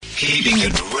Keeping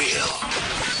it real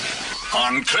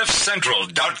on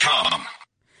CliffCentral.com.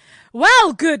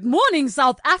 Well, good morning,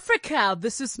 South Africa.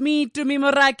 This is me, Tumi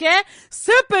Morake,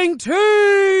 sipping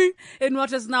tea in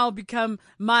what has now become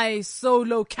my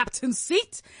solo captain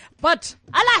seat. But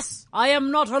alas, I am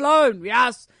not alone.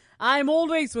 Yes, I'm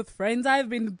always with friends. I've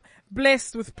been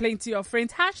blessed with plenty of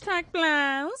friends. Hashtag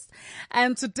blessed.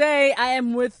 And today I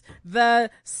am with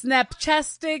the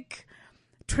Snapchastic,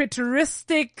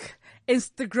 Twitteristic,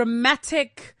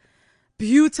 Instagrammatic,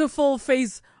 beautiful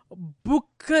Facebooked.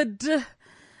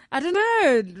 I don't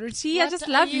know, Richie. I just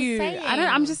love you.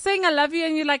 I'm just saying I love you,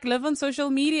 and you like live on social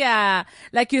media.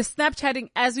 Like you're Snapchatting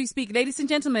as we speak. Ladies and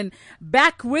gentlemen,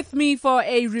 back with me for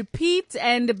a repeat,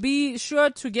 and be sure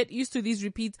to get used to these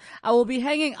repeats. I will be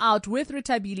hanging out with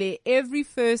Retabile every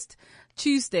first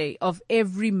Tuesday of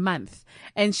every month.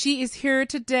 And she is here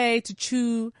today to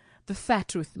chew the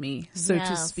fat with me, so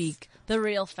to speak. The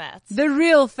real fat. The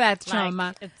real fat,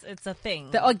 Chama. Like it's a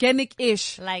thing. The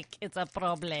organic-ish. Like it's a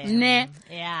problem. Nah.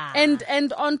 Yeah.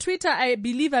 And on Twitter, I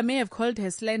believe I may have called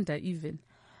her slender even.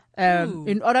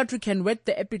 In order to can whet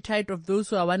the appetite of those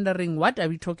who are wondering, what are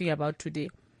we talking about today?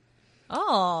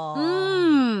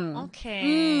 Oh.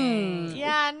 Okay.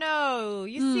 Yeah, no.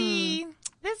 You see,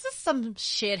 there's just some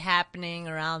shit happening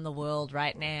around the world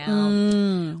right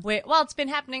now. Well, it's been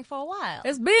happening for a while.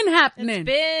 It's been happening.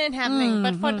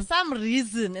 But for some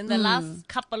reason in the last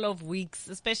couple of weeks,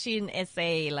 especially in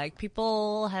SA, like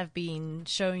people have been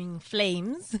showing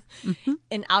flames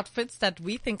in outfits that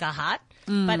we think are hot.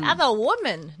 But other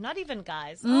women, not even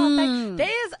guys.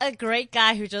 There's a great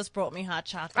guy who just brought me hot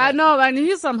chocolate. I know, and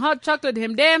he's some hot chocolate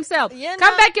him damn self. You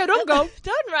Come know, back here, don't go.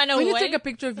 Don't run away. We need to take a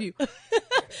picture of you.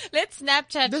 Let's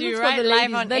Snapchat This you is for right the live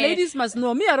ladies. on The air. ladies must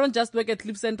know. Me, I don't just work at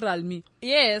Cliff Central, me.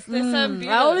 Yes, there's some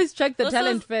beautiful. I always check the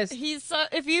talent first.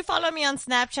 If you follow me on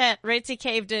Snapchat, Reti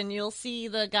Caved In, you'll see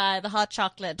the guy, the hot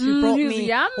chocolate, who brought he's me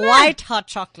yummy. white hot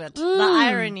chocolate. The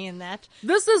irony in that.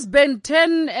 This is Ben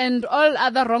 10 and all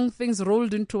other wrong things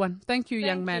rolled into one. Thank you,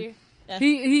 young man. you. Yeah.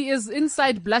 He is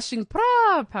inside blushing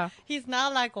proper. He's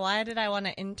now like, why did I want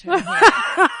to intern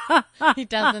here? He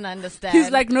doesn't understand.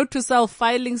 He's like, note to self,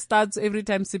 filing starts every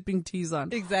time sipping tea's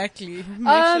on. Exactly.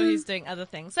 Make sure he's doing other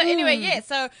things. So anyway, yeah.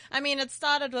 So, I mean, it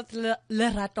started with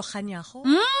Lerato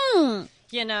Kganyago.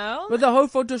 You know? With the whole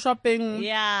photoshopping.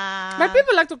 Yeah. But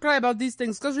people like to cry about these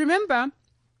things because remember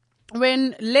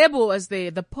when Lebo was there,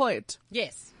 the poet.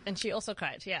 Yes. And she also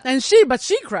cried, yeah. And she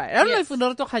cried. I don't Yes. know if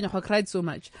Lerato Kganyago cried so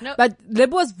much. No. But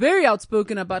Lebo was very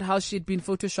outspoken about how she'd been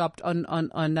photoshopped on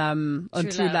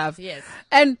True Love. Yes.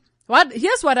 And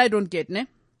here's what I don't get, ne?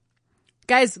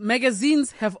 Guys,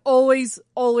 magazines have always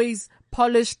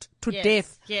polished to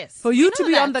death. Yes. For you You to know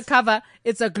be on that. the cover,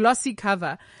 it's a glossy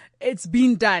cover. It's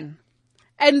been done.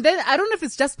 And then, I don't know if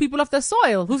it's just people of the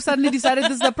soil who've suddenly decided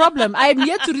this is the problem. I am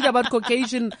yet to read about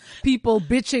Caucasian people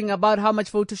bitching about how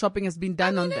much photoshopping has been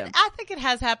done on them. I think it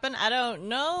has happened. I don't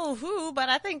know who, but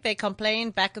I think they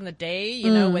complained back in the day,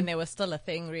 you know, when they were still a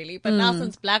thing, really. But now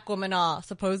since black women are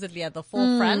supposedly at the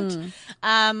forefront,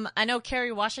 I know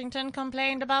Kerry Washington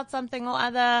complained about something or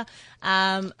other.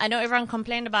 I know everyone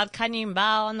complained about Kanye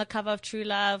Mbao on the cover of True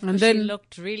Love. And She then-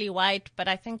 looked really white, but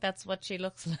I think that's what she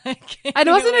looks like. And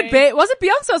wasn't Anyway. was it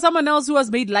Beyonce or someone else who was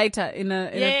made lighter in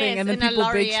a Yes, thing, and then in a people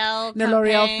L'Oreal bitched in a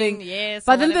L'Oreal campaign, thing. yes,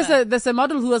 but or then whatever. there's a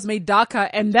model who was made darker,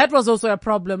 and that was also a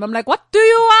problem. I'm like, what do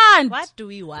you want? What do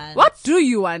we want? What do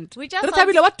you want? We just Retabile,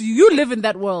 want- what do you live in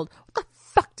that world? What the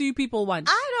fuck do you people want?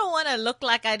 I don't want to look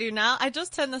like I do now. I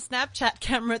just turned the Snapchat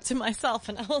camera to myself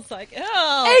and I was like,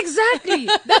 oh. Exactly.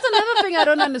 That's another thing I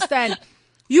don't understand.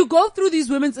 You go through these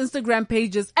women's Instagram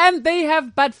pages and they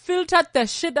have but filtered the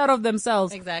shit out of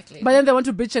themselves. Exactly. But then they want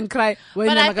to bitch and cry when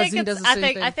But the I think magazine it's, does the same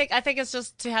thing. I think it's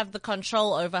just to have the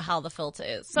control over how the filter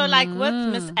is. So like with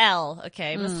Miss L,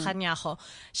 okay, Miss Kganyago,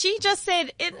 she just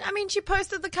said, she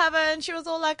posted the cover and she was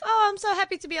all like, oh, I'm so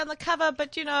happy to be on the cover,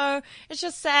 but you know, it's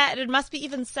just sad. It must be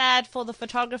even sad for the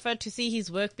photographer to see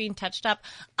his work being touched up.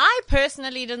 I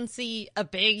personally didn't see a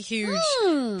big, huge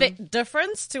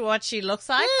difference to what she looks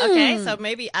like. Okay, so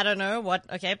maybe, I don't know what,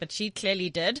 okay, but she clearly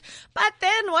did. But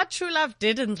then what True Love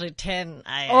did in return,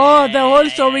 the whole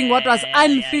showing what was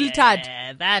unfiltered.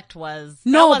 that was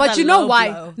No, that was but a you know low why?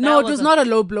 blow. No, That it was not a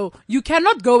low blow. You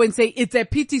cannot go and say it's a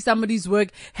pity somebody's work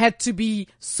had to be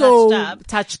so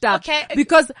touched up. Okay.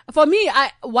 Because for me,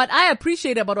 what I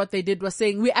appreciate about what they did was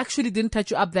saying we actually didn't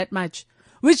touch you up that much.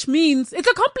 Which means, it's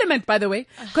a compliment, by the way,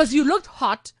 because you looked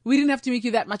hot. We didn't have to make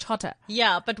you that much hotter.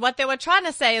 Yeah, but what they were trying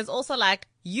to say is also like,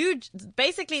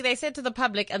 basically they said to the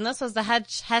public, and this was the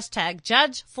hashtag,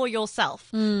 judge for yourself.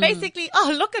 Basically,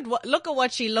 look at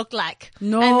what she looked like.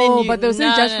 No, and then but they were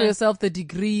saying judge for yourself the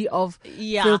degree of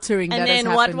filtering and that has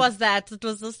then what happened. was that? It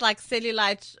was this like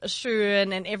cellulite shoe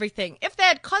and everything. If they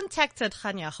had contacted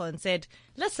Kganyago and said,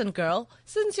 listen, girl,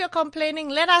 since you're complaining,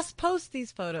 let us post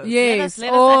these photos. Yes.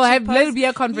 Let us let it be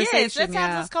a conversation. Yes, let's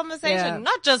have this conversation. Yeah.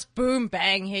 Not just boom,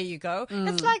 bang, here you go.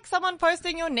 It's like someone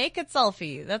posting your naked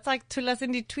selfie. That's like Tula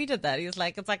Cindy tweeted that. He was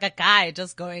like, it's like a guy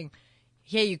just going,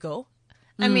 here you go.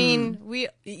 I mean,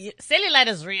 cellulite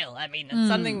is real. I mean, it's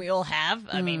something we all have.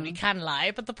 I mean, we can't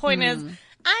lie. But the point is,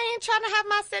 I ain't trying to have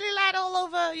my cellulite all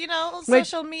over,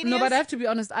 social media. No, but I have to be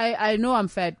honest. I know I'm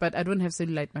fat, but I don't have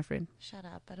cellulite, my friend. Shut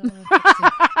up. I don't want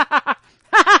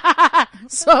to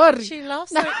Sorry. She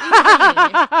laughs so easily.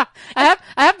 I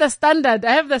have the standard.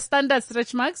 I have the standard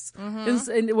stretch marks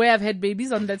in where I've had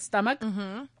babies on that stomach.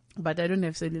 But I don't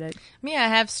have cellulite. Me, I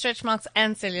have stretch marks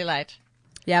and cellulite.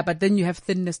 Yeah, but then you have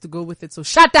thinness to go with it. So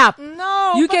shut up.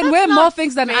 No, you but can that's wear not more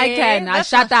things than fair. I can. That's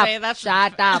Shut not up. fair. That's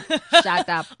Shut not up. Shut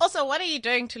up. Also, what are you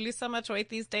doing to lose so much weight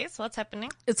these days? What's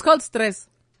happening? It's called stress.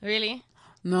 Really?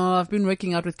 No, I've been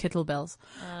working out with kettlebells.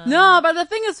 No, but the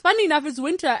thing is, funny enough, it's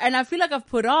winter and I feel like I've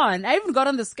put on, I even got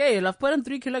on the scale, I've put on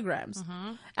 3 kilograms.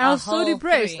 And I was so whole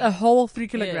depressed. 3. A whole 3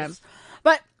 kilograms.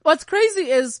 But what's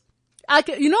crazy is,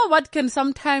 you know what can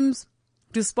sometimes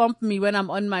dispump me when I'm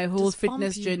on my whole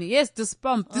fitness journey? Yes,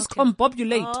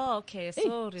 discombobulate. Oh, okay.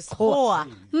 So, Is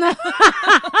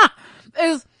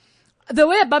the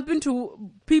way I bump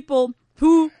into people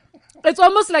who, it's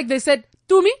almost like they said,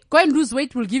 to me, go and lose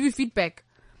weight, we'll give you feedback.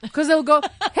 Because they'll go,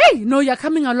 hey, no, you're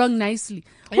coming along nicely.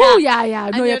 Oh, yeah,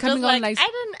 no, you're coming along nicely. I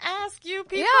didn't ask you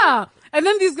people. Yeah. And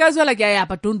then these guys were like, yeah,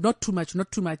 but not too much.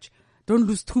 Don't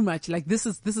lose too much. Like, this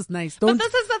is nice. But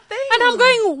this is the thing. And I'm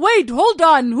going, wait, hold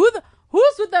on. Who's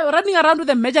with the running around with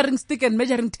a measuring stick and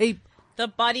measuring tape? The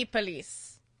body police.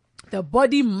 The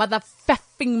body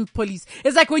motherfucking police.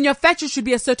 It's like when you're fat, you should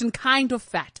be a certain kind of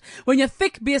fat. When you're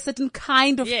thick, be a certain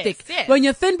kind of thick. Yes. When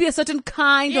you're thin, be a certain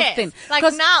kind of thin. Like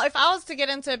now, if I was to get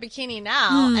into a bikini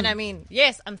now, and I mean,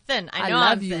 yes, I'm thin. I know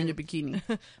love I'm you thin. in your bikini.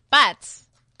 But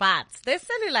there's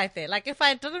cellulite there. Like if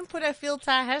I didn't put a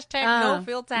filter, hashtag no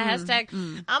filter, hashtag,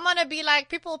 I'm going to be like,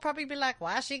 people will probably be like,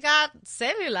 why she got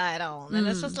cellulite on? And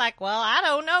it's just like, well, I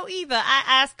don't know either. I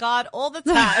ask God all the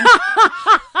time.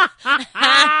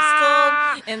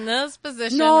 I'm still in this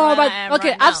position. No, but I am okay,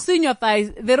 right now. I've seen your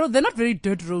thighs. They're not very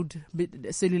dirt road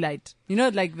cellulite. You know,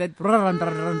 like that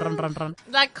run.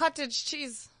 Like cottage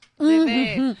cheese. They're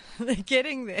there. They're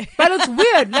getting there. But it's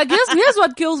weird. Like here's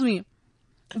what kills me.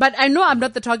 But I know I'm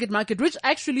not the target market, which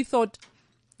I actually thought,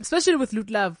 especially with Loot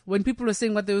Love, when people were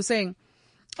saying what they were saying,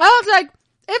 I was like,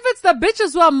 if it's the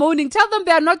bitches who are moaning, tell them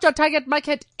they are not your target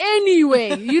market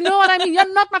anyway. You know what I mean?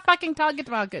 You're not my fucking target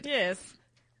market. Yes.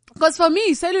 Because for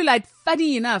me, cellulite,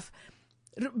 funny enough,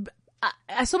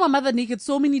 I saw my mother naked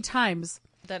so many times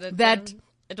that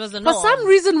it was a for norm. some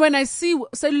reason, when I see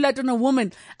cellulite on a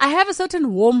woman, I have a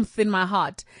certain warmth in my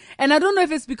heart. And I don't know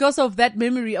if it's because of that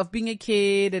memory of being a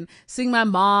kid and seeing my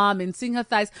mom and seeing her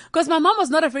thighs. Because my mom was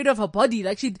not afraid of her body.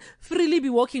 Like, she'd freely be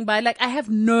walking by. Like, I have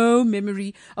no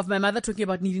memory of my mother talking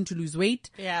about needing to lose weight.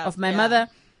 Yeah, of my mother.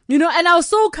 You know, and I was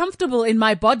so comfortable in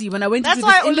my body when I went into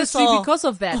this industry because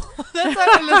of that. That's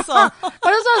why I saw. But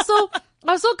also,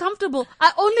 I was so comfortable.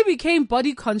 I only became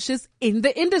body conscious in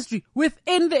the industry,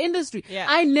 within the industry. Yeah.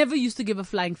 I never used to give a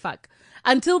flying fuck.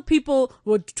 Until people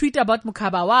would tweet about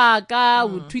Mukaba Waka,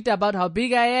 would tweet about how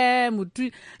big I am, would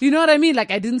tweet, you know what I mean?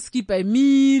 Like, I didn't skip a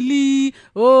mealie.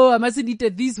 Oh, I mustn't eat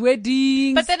at these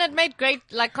weddings. But then it made great,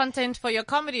 like, content for your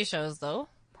comedy shows, though.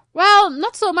 Well,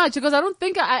 not so much, because I don't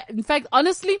think in fact,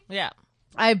 honestly, Yeah.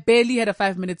 I barely had a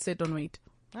 5-minute set on weight.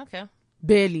 Okay.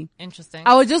 Barely. Interesting.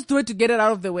 I would just do it to get it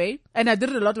out of the way. And I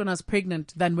did it a lot when I was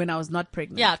pregnant than when I was not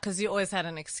pregnant. Yeah, because you always had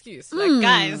an excuse. Like,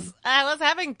 guys, I was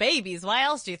having babies. Why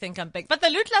else do you think I'm big? But the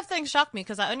Loot Love thing shocked me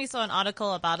because I only saw an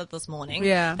article about it this morning.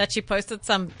 Yeah. That she posted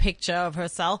some picture of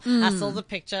herself. I saw the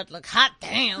picture. It looked hot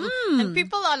damn. And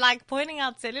people are like pointing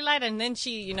out cellulite and then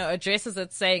she, you know, addresses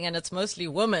it saying, and it's mostly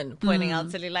women pointing out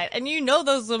cellulite. And you know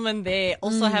those women there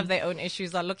also have their own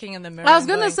issues, are looking in the mirror. I was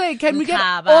going to say, can we get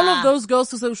all of those girls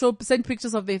to send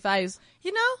pictures of their thighs?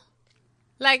 You know,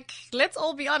 like, let's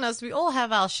all be honest. We all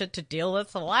have our shit to deal with.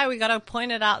 So why we gotta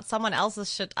point it out, someone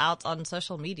else's shit out on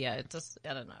social media? It just,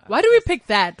 I don't know. Why do we pick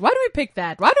that? Why do we pick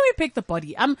that? Why do we pick the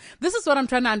body? This is what I'm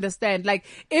trying to understand. Like,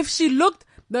 if she looked,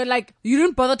 like, you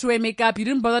didn't bother to wear makeup, you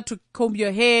didn't bother to comb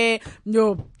your hair,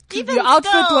 your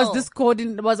outfit was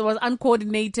was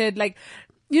uncoordinated. Like,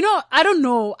 you know, I don't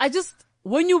know.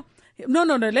 When you, No.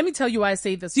 Let me tell you why I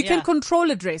say this. You can Yeah. control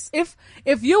a dress. If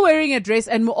you're wearing a dress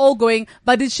and we're all going,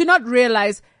 but did she not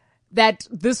realize that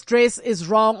this dress is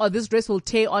wrong or this dress will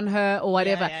tear on her or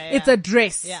whatever? yeah. It's a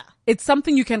dress. Yeah. It's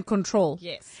something you can control.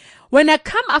 Yes. When I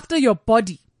come after your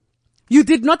body, you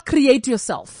did not create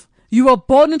yourself. You were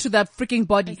born into that freaking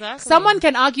body. Exactly. Someone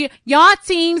can argue, yeah, it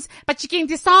seems, but you can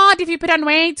decide if you put on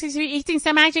weight, if you're eating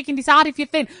so much, you can decide if you're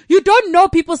thin. You don't know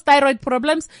people's thyroid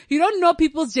problems. You don't know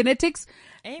people's genetics.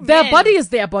 Amen. Their body is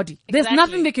their body. There's Exactly.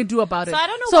 nothing they can do about it. So I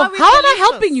don't know So why we how am I police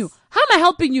helping this. you? How am I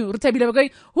helping you? Rutabile, we're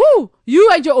going, whoo, you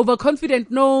and your overconfident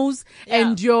nose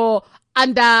and your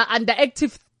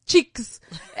underactive cheeks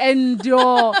and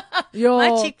your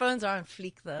My cheekbones are on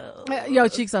fleek though. your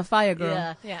cheeks are fire,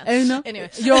 girl. Yeah. And, you know, Anyway.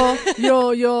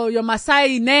 your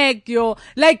Maasai neck,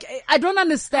 I don't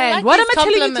understand. like What am these I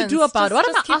telling you to compliments. do about it? What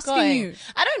am Just I keep asking going. you?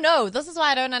 I don't know. This is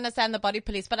why I don't understand the body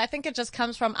police, but I think it just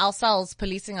comes from ourselves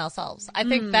policing ourselves. I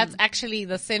think that's actually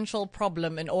the central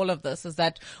problem in all of this, is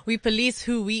that we police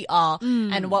who we are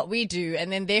and what we do,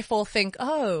 and then therefore think,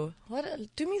 oh,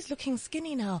 Dumi's looking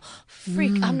skinny now.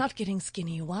 Freak, I'm not getting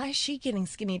skinny. Why is she getting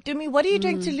skinny? Dumi, what are you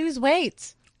doing to lose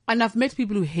weight? And I've met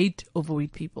people who hate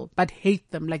overweight people, but hate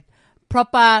them, like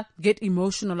proper get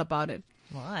emotional about it.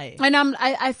 Why? And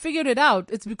I figured it out.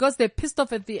 It's because they're pissed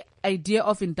off at the idea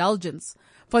of indulgence.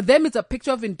 For them, it's a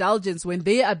picture of indulgence when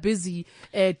they are busy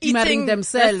timmering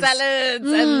themselves. The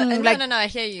salads and like- no, I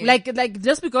hear you. Like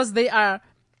just because they are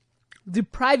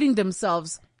depriving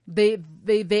themselves, they're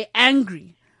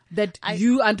angry that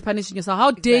you aren't punishing yourself.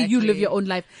 How dare you live Exactly. your own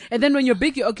life? And then when you're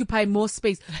big, you occupy more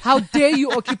space. How dare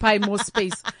you occupy more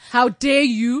space? How dare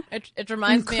you? It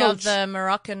reminds me of encroach. the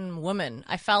Moroccan woman.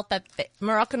 I felt that the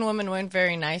Moroccan women weren't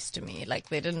very nice to me. Like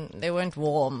they weren't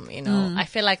warm, you know. I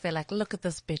feel like they're like, look at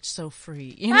this bitch, so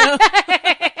free, you know.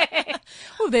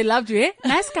 Oh, they loved you, eh?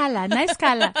 Nice color, nice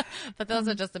color. But those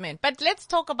are just the men. But let's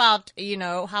talk about, you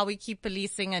know, how we keep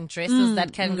policing and dresses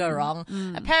that can go wrong.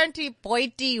 Apparently,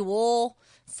 Boiti wore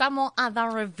some or other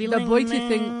The revealing. Boiti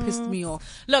thing pissed me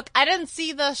off. Look, I didn't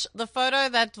see the photo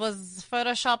that was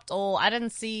photoshopped, or I didn't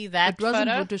see that It wasn't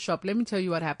photo. Photoshop. Let me tell you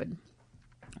what happened.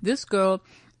 This girl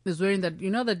is wearing that, you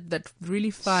know, that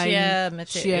really fine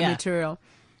Sheer yeah. material,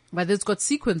 but it's got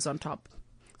sequins on top.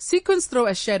 Sequins throw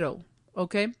a shadow,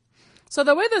 okay? So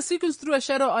the way the sequins threw a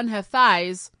shadow on her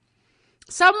thighs,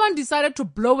 someone decided to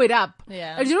blow it up.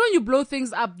 Yeah. And you know when you blow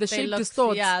things up, the They shape look-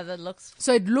 distorts. Yeah, that looks.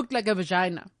 So it looked like a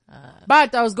vagina.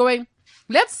 But I was going,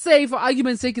 let's say for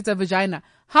argument's sake it's a vagina.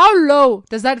 How low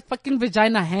does that fucking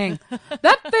vagina hang?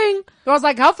 That thing was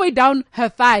like halfway down her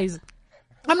thighs.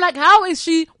 I'm like, how is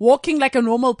she walking like a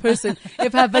normal person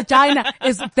if her vagina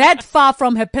is that far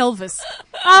from her pelvis?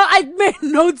 It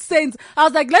made no sense. I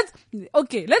was like,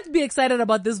 let's be excited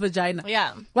about this vagina.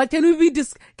 Yeah. But can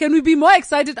we be more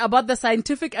excited about the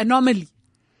scientific anomaly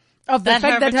of the That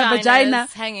fact her that her vagina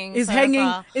vagina is hanging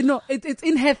so far. It's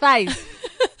in her thighs.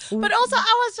 But also,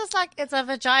 I was just like, it's a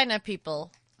vagina, people.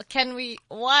 Can we,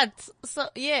 what? So,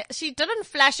 yeah, she didn't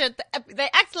flash it. They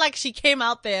act like she came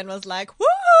out there and was like, woo!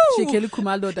 She Kelly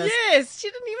Kumalo does. Yes, she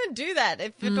didn't even do that.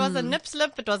 If it was a nip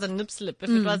slip, it was a nip slip. If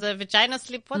it was a vagina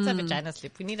slip, what's a vagina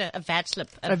slip? We need a vag slip.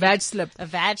 A vag slip. A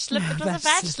vag slip? It was a Vag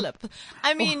vag slip. slip.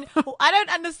 I mean, I don't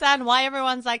understand why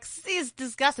everyone's like, this is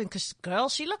disgusting. Because, girl,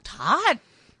 she looked hot.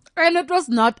 And it was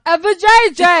not a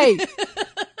vajayjay.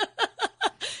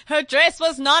 Her dress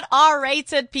was not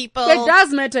R-rated, people. It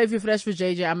does matter if you flash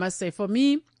vajayjay, I must say. For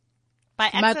me, By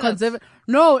my accident.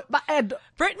 no, but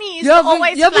Britney used to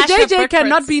always your flash her vajayjay Brit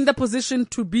cannot Brits. be in the position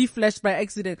to be flashed by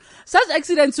accident. Such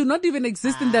accidents do not even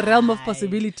exist in the realm of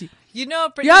possibility. You know,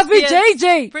 You're Britney Spears,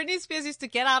 VJJ. Britney Spears used to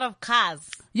get out of cars.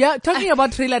 Yeah, talking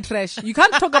about trailer trash. You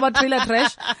can't talk about trailer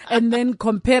trash and then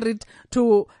compare it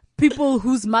to people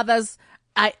whose mothers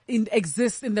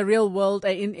exist in the real world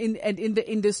and in the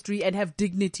industry and have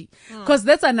dignity. Because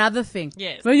that's another thing.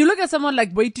 Yes. When you look at someone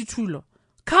like Boiti Chulo,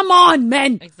 come on,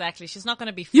 man. Exactly. She's not going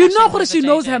to be You flashing know her that she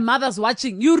knows vajayjay. her mother's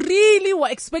watching. You really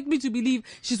expect me to believe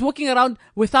she's walking around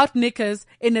without knickers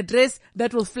in a dress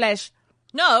that will flash.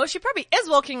 No, she probably is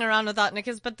walking around without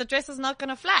knickers, but the dress is not going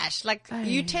to flash. Like,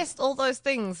 you test all those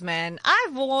things, man.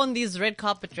 I've worn these red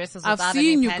carpet dresses I've without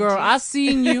seen any you, panties. girl. I've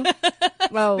seen you.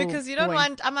 Well, Because you don't boy.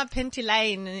 want, I'm a Pinty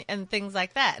Lane and things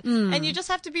like that. And you just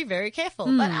have to be very careful.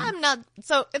 But I'm not,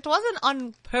 so it wasn't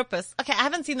on purpose. Okay, I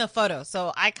haven't seen the photo,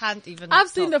 so I can't even. I've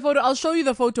seen the photo. I'll show you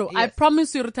the photo. I Yes.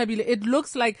 promise you, Rutabile, it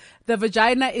looks like the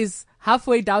vagina is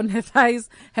halfway down her thighs,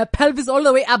 her pelvis all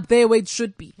the way up there where it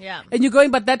should be. Yeah. And you're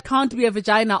going, but that can't be a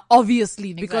vagina,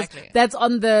 obviously, because Exactly. that's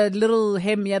on the little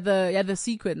hem, the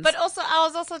sequence. But also, I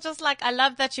was also just like, I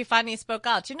love that she finally spoke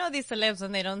out. You know, these celebs,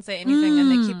 when they don't say anything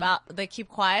and they keep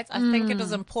quiet. I think it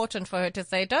was important for her to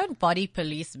say, don't body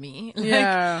police me. Like,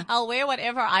 Yeah. I'll wear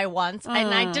whatever I want.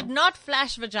 And I did not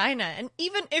flash vagina. And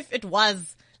even if it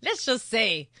was, let's just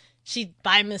say she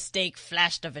by mistake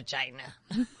flashed a vagina.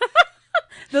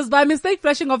 There's by mistake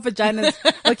flashing of vaginas.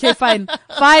 Okay, fine.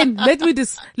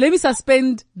 Let me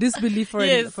suspend disbelief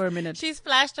for a minute. She's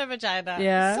flashed her vagina.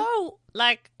 Yeah. So,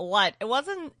 like, what? It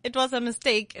was a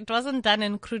mistake. It wasn't done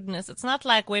in crudeness. It's not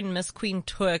like when Miss Queen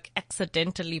Twerk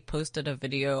accidentally posted a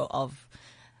video of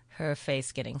her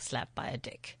face getting slapped by a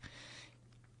dick.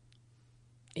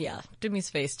 Yeah, Dumi's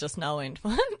face just now went,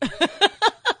 what?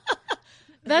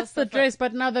 That's the dress,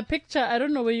 but now the picture, I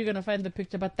don't know where you're going to find the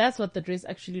picture, but that's what the dress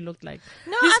actually looked like.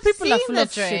 No, These I've people seen are full the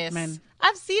of dress. shit, man.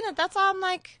 I've seen it. That's why I'm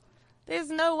like, there's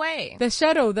no way. The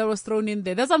shadow that was thrown in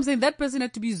there. That's what I'm saying. That person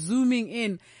had to be zooming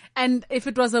in. And if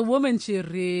it was a woman, she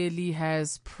really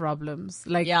has problems.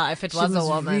 Like, Yeah, if it she was a must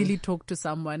woman. really talk to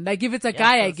someone. Like, if it's a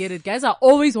guy, I yes. get it. Guys are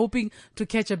always hoping to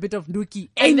catch a bit of nookie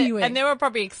anyway. And they were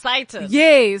probably excited.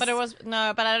 Yes. But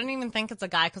I don't even think it's a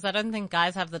guy because I don't think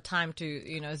guys have the time to,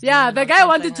 zoom Yeah, in the on guy something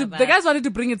wanted to, like the that. guys wanted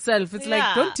to bring itself. It's like,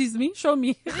 Yeah. don't tease me, show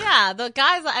me. Yeah, the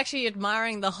guys are actually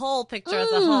admiring the whole picture as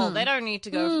a whole. They don't need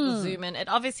to go zoom in. It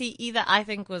obviously either I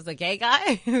think was a gay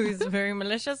guy who's very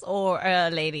malicious or a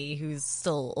lady who's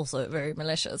still also very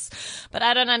malicious. But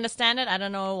I don't understand it. I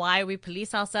don't know why we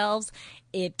police ourselves.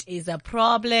 It is a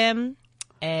problem.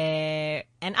 And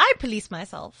I police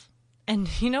myself. And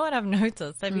you know what I've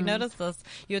noticed? Have you noticed this?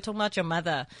 You were talking about your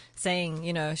mother saying,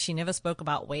 she never spoke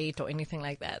about weight or anything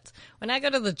like that. When I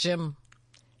go to the gym,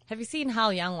 have you seen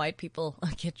how young white people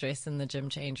get dressed in the gym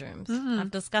change rooms? I've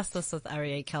discussed this with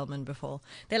Ariel Kelman before.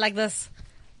 They're like this.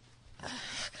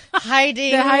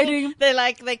 Hiding. They're hiding. They're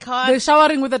like, they can't. They're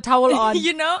showering with a towel on. And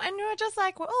you're just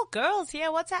like, well, girls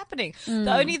here, what's happening?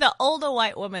 Only the older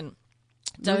white women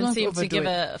don't ones seem to overdo give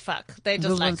it. a fuck. They just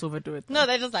Those like, ones overdo it. no,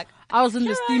 they're just like, I was in the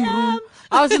 "Here steam I room. am."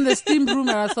 I was in the steam room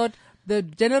and I thought the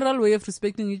general way of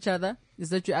respecting each other is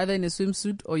that you're either in a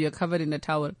swimsuit or you're covered in a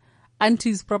towel.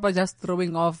 Aunties proper just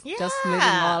throwing off, just letting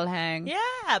all hang.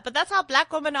 Yeah, but that's how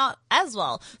black women are as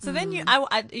well. So then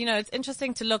it's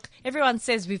interesting to look. Everyone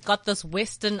says we've got this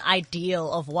Western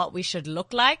ideal of what we should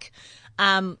look like.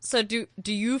 So do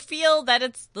you feel that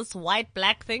it's this white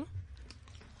black thing?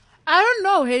 I don't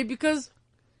know, hey, because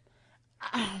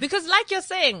Because like you're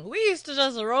saying, we used to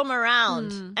just roam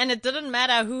around and it didn't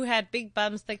matter who had big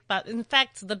bums, thick bums. In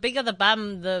fact, the bigger the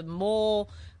bum, the more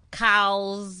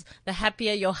cows, the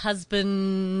happier your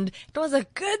husband. It was a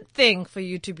good thing for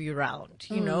you to be around,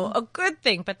 a good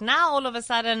thing. But now all of a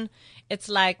sudden it's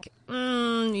like,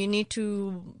 you need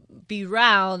to be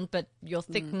round, but your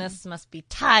thickness must be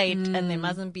tight and there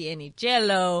mustn't be any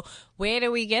jello. Where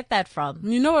do we get that from?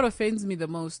 you know what offends me the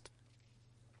most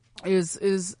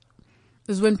is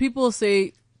when people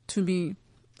say to me,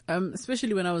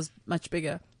 especially when I was much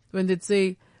bigger, when they'd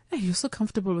say, "Hey, you're so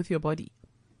comfortable with your body."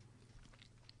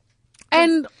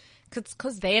 And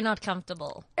Because they're not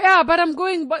comfortable. yeah, but I'm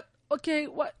going, but okay,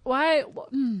 why?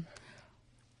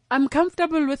 I'm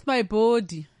comfortable with my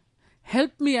body.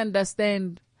 Help me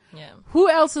understand. Yeah. Who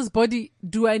else's body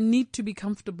do I need to be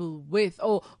comfortable with?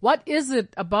 Or what is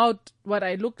it about what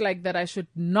I look like that I should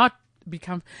not be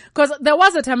comfortable? Because there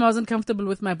was a time I wasn't comfortable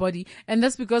with my body, and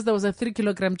that's because there was a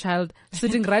 3-kilogram child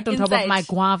sitting right on top of my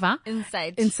guava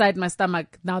inside my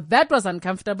stomach. Now that was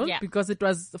uncomfortable because it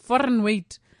was foreign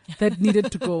weight that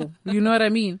needed to go. You know what I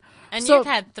mean? And So- you've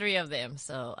had 3 of them,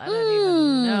 so I don't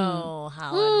even know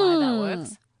how and why that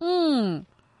works.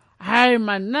 Hi,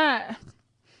 man. Nah.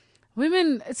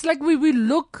 Women, it's like we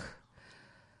look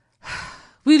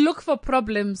for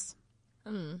problems.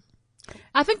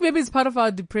 I think maybe it's part of our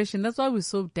depression. That's why we're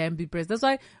so damn depressed. That's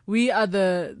why we are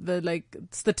the like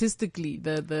statistically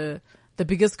the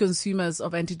biggest consumers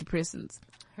of antidepressants.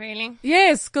 Really?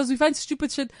 Yes, because we find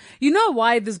stupid shit. You know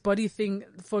why this body thing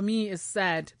for me is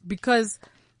sad? Because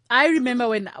I remember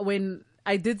when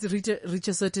I did reach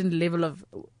a certain level of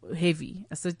heavy,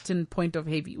 a certain point of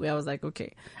heavy, where I was like,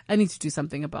 okay, I need to do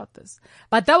something about this.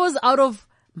 But that was out of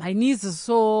my knees are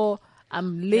sore.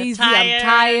 I'm lazy. I'm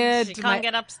tired. You can't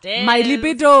get upstairs. My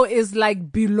libido is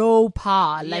like below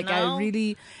par. Like know? I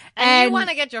really, And you want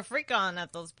to get your freak on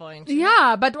at those points.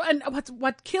 Yeah, but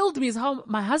what killed me is how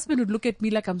my husband would look at me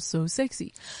like I'm so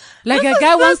sexy. Like a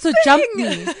guy wants to jump me.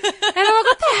 And I'm like,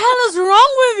 what the hell is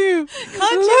wrong with you?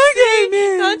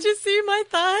 Can't you see my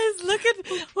thighs? Look at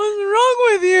What's wrong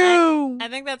with you? I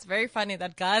think that's very funny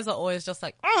that guys are always just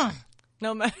like,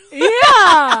 no matter.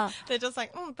 Yeah. They're just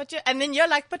like, and then you're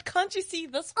like, but can't you see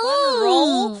this one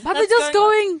roll? But they're just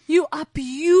going, you are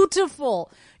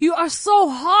beautiful. You are so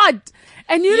hot.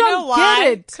 And you don't know why?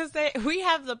 get it. Because we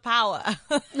have the power.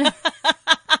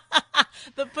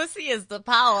 The pussy is the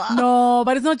power. No,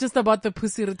 but it's not just about the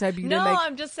pussy retabile. No, like,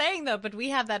 I'm just saying though, but we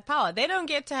have that power. They don't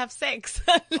get to have sex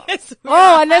unless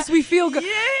unless we feel good.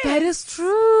 Yes. That is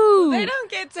true. They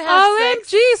don't get to have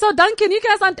sex. OMG. So Duncan, you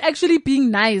guys aren't actually being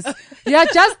nice. You're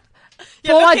just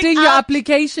You're forwarding looking your out-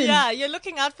 application. Yeah, you're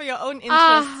looking out for your own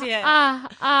interests here.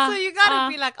 So you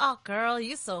gotta be like, oh girl,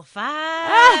 you so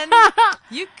fine.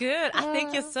 You good. I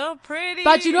think you're so pretty.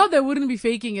 But you know they wouldn't be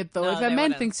faking it though. No, if a they man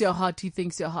wouldn't. thinks you're hot, he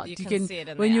thinks you're hot. You can see it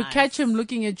in when their you catch eyes. him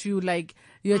looking at you like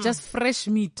you're just fresh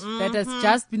meat that has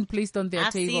just been placed on their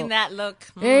I've table. seen that look.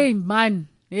 Hey man.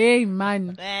 Hey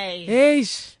man. Hey. Hey.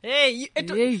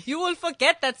 Hey, you will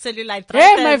forget that cellulite. Hey,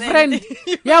 right my then. friend.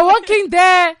 You're walking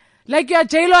there like your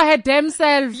J-Lo had damn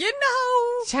self. You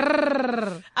know.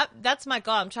 Churr. That's my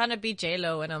goal. I'm trying to be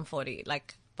J-Lo when I'm 40.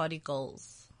 Like, body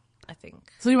goals, I think.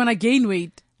 So you want to gain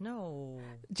weight? No.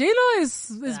 J-Lo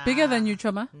is bigger than you,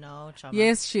 Choma. No, Choma.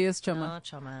 Yes, she is, Choma. No,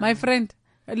 Choma. My friend,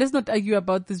 let's not argue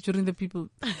about this during the people.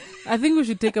 I think we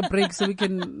should take a break so we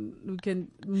can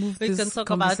move We this can talk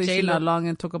about conversation J-Lo. along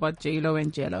and talk about J-Lo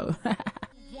and Jello.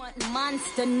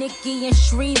 Monster Nikki in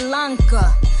Sri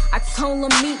Lanka. I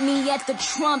told him meet me at the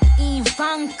Trump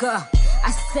Ivanka.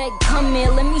 I said come here,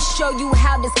 let me show you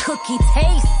how this cookie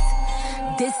tastes.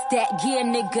 This that yeah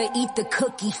nigga eat the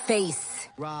cookie face.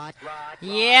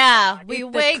 Yeah, we the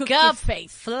wake cookie up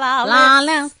face.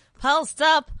 flawless, post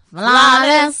up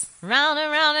flawless, round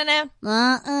and round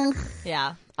and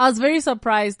yeah. I was very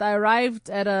surprised. I arrived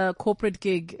at a corporate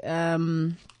gig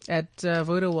at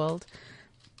Voter World.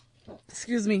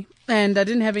 Excuse me. And I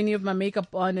didn't have any of my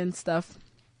makeup on and stuff.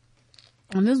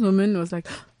 And this woman was like,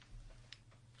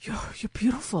 you're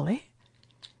beautiful, eh?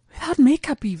 Without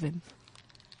makeup even.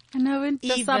 And I went,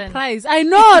 the Even. surprise. I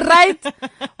know, right?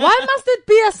 Why must it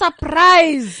be a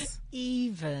surprise?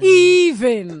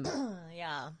 Even.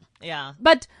 Yeah.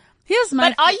 But here's my...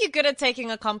 But are you good at taking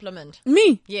a compliment?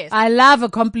 Me? Yes. I love a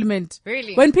compliment.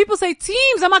 Really? When people say,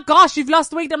 Teams, oh my gosh, you've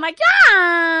lost weight. I'm like,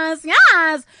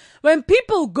 yes. When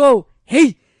people go,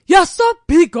 hey, you're so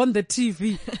big on the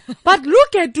TV. But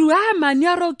look at you, man,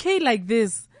 you're okay like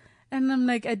this. And I'm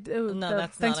like,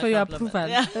 that's thanks not for a your compliment. approval.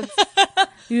 Yeah. That's,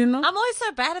 you know? I'm always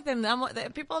so bad at them.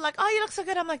 People are like, oh, you look so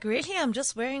good. I'm like, really? I'm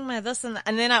just wearing my this and that.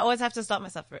 And then I always have to stop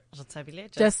myself.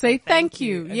 Just say thank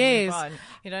you. and Yes. move on.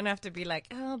 You don't have to be like,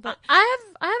 oh, but I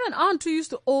have an aunt who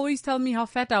used to always tell me how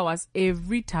fat I was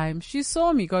every time she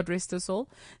saw me, God rest her soul.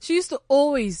 She used to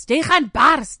always, "Jy gaan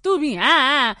bars to me."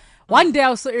 One day I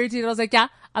was so irritated. I was like, yeah,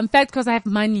 I'm fat because I have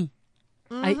money.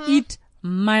 I eat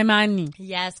my money.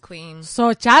 yes, queen.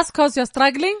 So just because you're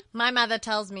struggling, My mother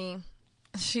tells me,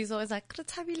 she's always like,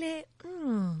 Tabile,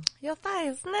 your thigh,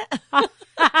 isn't it? And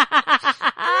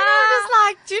I'm just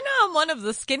like, do you know I'm one of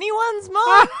the skinny ones,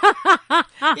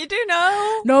 Mom? You do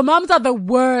know? no, moms are the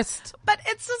worst. But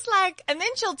it's just like, and then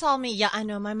she'll tell me, yeah, I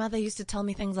know, my mother used to tell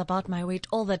me things about my weight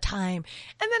all the time.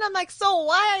 And then I'm like, so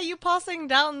why are you passing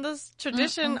down this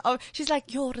tradition of, she's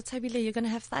like, yo, Tabile, you're going to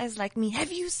have thighs like me.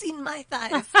 Have you seen my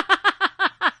thighs?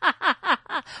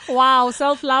 Wow,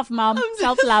 self-love, mom. I'm just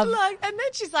Self-love. like, and then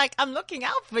she's like, I'm looking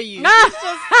out for you. She's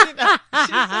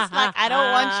just like, I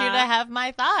don't want you to have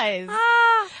my thighs.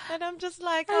 And I'm just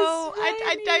like, oh,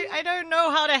 I don't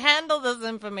know how to handle this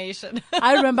information.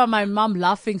 I remember my mom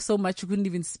laughing so much she couldn't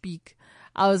even speak.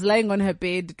 I was lying on her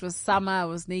bed. It was summer. I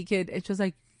was naked. And she was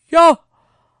like, yo.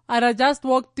 And I just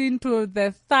walked into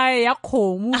the thigh,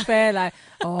 like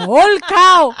a whole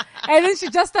cow. And then she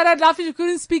just started laughing. She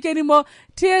couldn't speak anymore.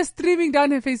 Tears streaming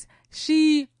down her face.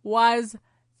 She was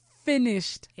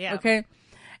finished. Yeah. Okay.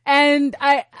 And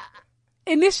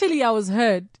initially I was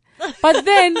hurt. But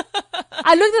then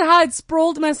I looked at how I'd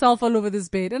sprawled myself all over this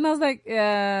bed. And I was like,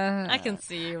 yeah. I can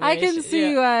see. I can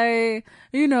see why,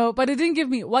 you know, but it didn't give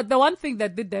me the one thing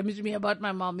that did damage me about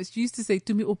my mom is she used to say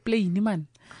to me, oh, play man.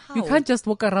 You can't just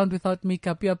walk around without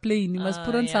makeup. You're playing. You must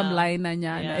put on some liner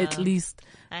at least.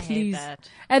 I hate Please. that.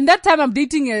 And that time I'm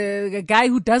dating a guy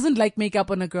who doesn't like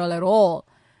makeup on a girl at all.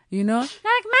 You know? Like,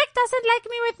 make doesn't like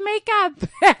me with makeup.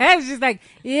 She's like,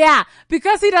 yeah,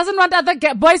 because he doesn't want other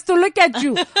boys to look at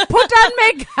you. Put on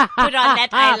makeup. Put on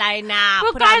that eyeliner.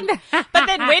 Put on But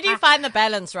then where do you find the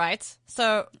balance, right?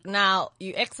 So now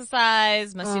you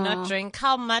exercise, must you not drink?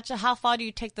 How far do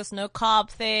you take this no carb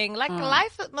thing? Like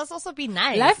life must also be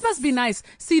nice. Life must be nice.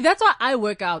 See, that's why I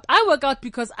work out. I work out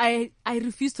because I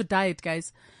refuse to diet,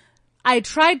 guys. I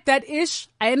tried that ish.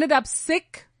 I ended up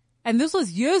sick. And this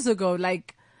was years ago.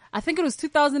 Like, I think it was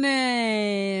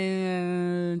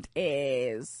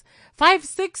 2005,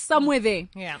 6, somewhere there.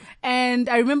 Yeah. And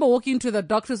I remember walking to the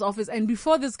doctor's office, and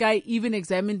before this guy even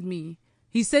examined me,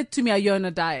 he said to me, "Are you on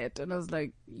a diet?" And I was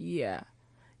like, "Yeah."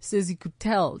 He says he could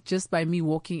tell just by me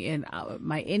walking in,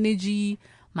 my energy,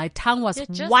 my tongue was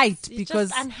white because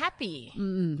just unhappy.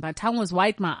 My tongue was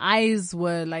white. My eyes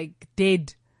were like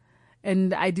dead.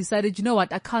 And I decided, you know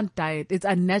what? I can't diet. It's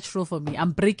unnatural for me.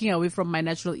 I'm breaking away from my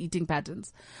natural eating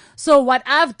patterns. So what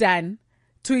I've done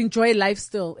to enjoy life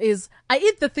still is I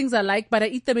eat the things I like, but I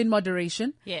eat them in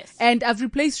moderation. Yes. And I've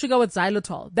replaced sugar with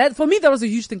xylitol. That, for me, that was a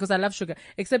huge thing because I love sugar.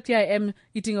 Except here I am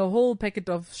eating a whole packet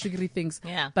of sugary things.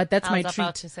 Yeah. But that's I my was treat.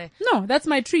 about to say. No, that's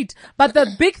my treat. But the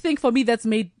big thing for me that's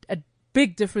made a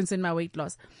big difference in my weight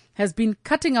loss has been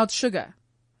cutting out sugar,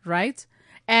 right?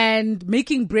 And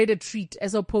making bread a treat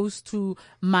as opposed to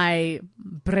my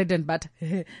bread and butter.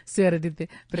 Sarah did the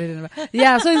bread and butter.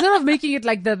 Yeah, so instead of making it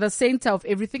like the center of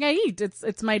everything I eat,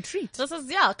 it's my treat.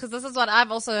 Because this is what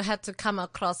I've also had to come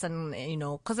across, and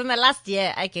because in the last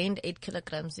year I gained 8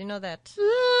 kilograms. You know that?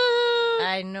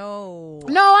 I know.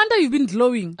 No wonder you've been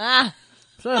glowing. Ah.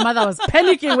 So your mother was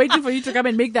panicking, waiting for you to come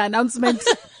and make the announcement.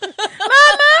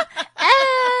 Mama!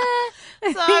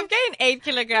 So I've gained 8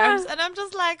 kilograms and I'm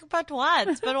just like, but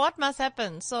what must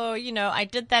happen? So, I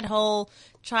did that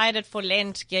tried it for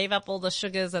Lent, gave up all the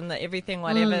sugars and the everything,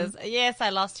 whatever. Yes,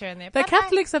 I lost here and there. The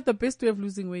Catholics have the best way of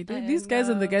losing weight. These guys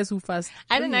and the guys who fast.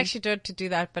 I didn't actually do it to do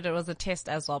that, but it was a test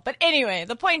as well. But anyway,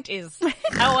 the point is,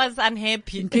 I was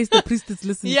unhappy. In case the priest is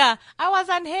listening. Yeah, I was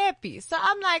unhappy. So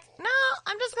I'm like, no,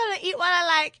 I'm just going to eat what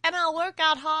I like and I'll work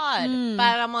out hard,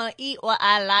 but I'm going to eat what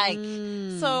I like.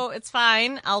 So it's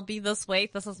fine. I'll be this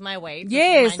weight. This is my weight.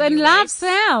 Yes, and love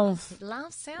self.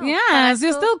 Love self. Yes,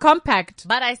 you're still compact.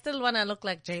 But I still want to look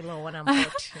like J-Lo when I'm bored.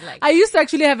 I used to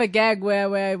actually have a gag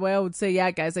where I would say,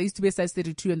 yeah, guys, I used to be a size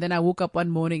 32 and then I woke up one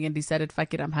morning and decided,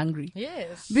 fuck it, I'm hungry.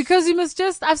 Yes. Because you must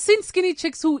I've seen skinny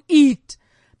chicks who eat.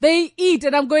 They eat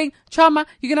and I'm going, Chama,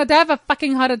 you're going to have a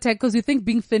fucking heart attack because you think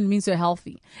being thin means you're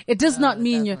healthy. It does not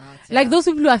mean you're, like those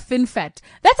people who are thin fat.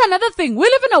 That's another thing. We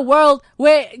live in a world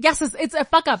where, yes, it's a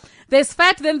fuck up. There's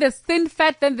fat, then there's thin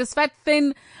fat, then there's fat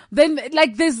thin, then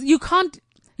like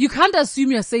you can't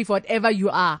assume you're safe whatever you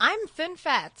are. I'm thin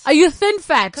fat. Are you thin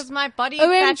fat? Because my body OMG.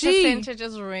 fat percentage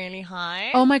is really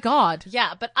high. Oh my God.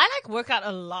 Yeah, but I work out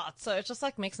a lot, so it just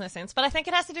makes no sense. But I think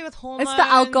it has to do with hormones. It's the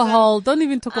alcohol. Don't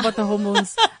even talk about the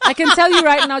hormones. I can tell you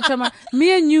right now, Chama,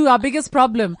 me and you, our biggest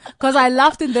problem, because I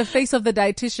laughed in the face of the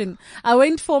dietitian. I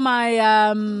went for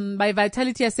my my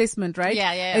vitality assessment, right?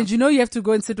 Yeah. And you have to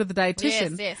go and sit with the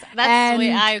dietitian. Yes. That's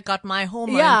where I got my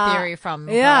hormone theory from.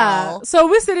 Yeah. Girl. So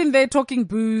we're sitting there talking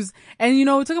booze and,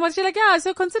 talking about, she's like, yeah,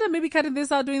 so consider maybe cutting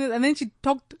this out, doing this. And then she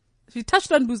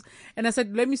touched on booze. And I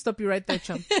said, let me stop you right there,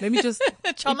 chum. Let me just,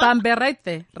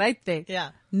 Ipambe right there.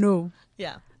 Yeah. No.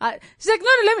 Yeah. She's like, no,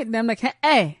 let me. And I'm like,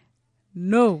 hey.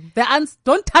 No,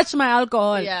 don't touch my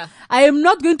alcohol. Yeah. I am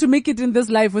not going to make it in this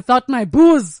life without my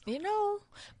booze.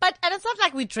 And it's not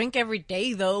like we drink every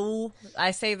day though.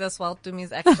 I say this while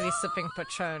Dumi's actually sipping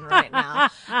Patron right now.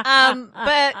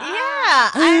 But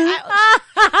yeah.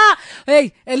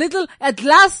 Hey, a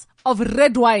glass of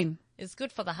red wine. It's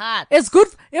good for the heart. It's good.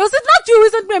 Was it not you who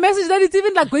sent me a message that it's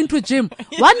even like going to a gym?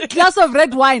 One glass of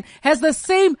red wine has the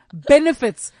same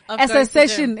benefits as a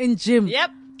session in gym.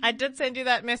 Yep. I did send you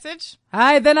that message.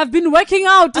 Hi, then I've been working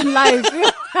out in life.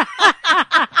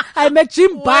 I'm a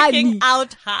gym bunny. Working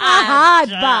out hard.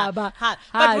 Baba. Hard.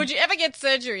 But would you ever get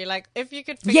surgery? Like, if you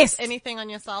could fix anything on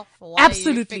yourself, what are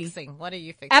you fixing? What are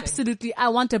you fixing? Absolutely. I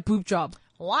want a boob job.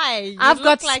 Why? I've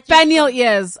got spaniel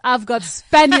ears. I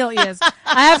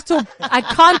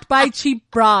can't buy cheap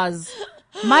bras.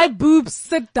 My boobs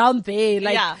sit down there.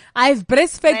 I've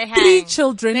breastfed 3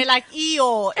 children. They're like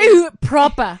Eeyore.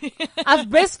 Proper. I've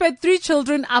breastfed 3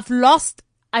 children. I've lost,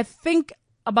 I think,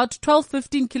 about 12,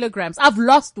 15 kilograms. I've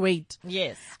lost weight.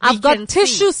 Yes. I've we got can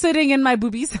tissue see. sitting in my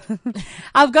boobies.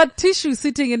 I've got tissue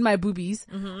sitting in my boobies,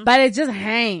 but it just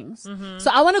hangs.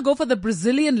 So I want to go for the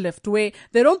Brazilian lift where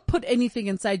they don't put anything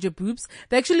inside your boobs.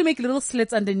 They actually make little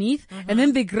slits underneath and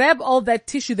then they grab all that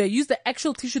tissue. They use the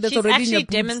actual tissue that's She's already in your actually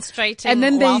boobs. demonstrating And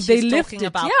then while they she's lift talking it.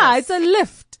 about Yeah, this. it's a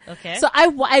lift. Okay. So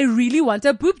I really want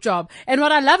a boob job. And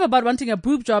what I love about wanting a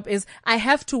boob job is I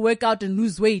have to work out and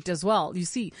lose weight as well, you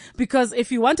see. Because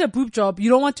if you want a boob job, you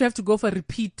don't want to have to go for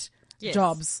repeat Yes.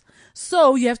 jobs.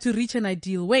 So you have to reach an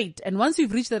ideal weight. And once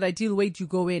you've reached that ideal weight, you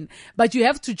go in. But you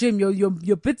have to gym.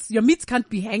 Your meats can't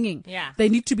be hanging. Yeah. They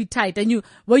need to be tight. And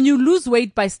when you lose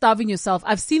weight by starving yourself,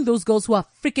 I've seen those girls who are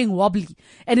freaking wobbly.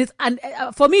 And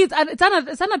for me,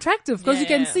 it's unattractive because you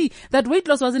can see that weight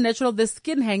loss wasn't natural. The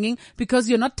skin hanging because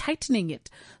you're not tightening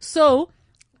it. So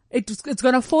it's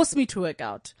going to force me to work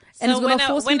out. And So it's going to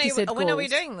force me to set when are we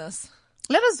goals. doing this?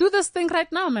 Let us do this thing right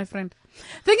now, my friend.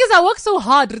 Thing is, I work so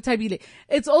hard, Ritabile.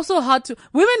 It's also hard to...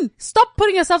 Women, stop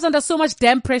putting yourselves under so much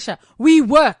damn pressure. We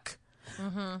work.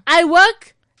 I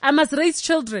work. I must raise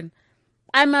children.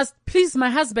 I must please my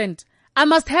husband. I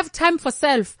must have time for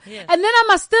self. Yes. And then I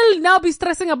must still now be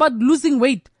stressing about losing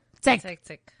weight. Take.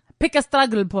 Pick a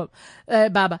struggle, Paul,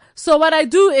 Baba. So what I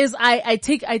do is I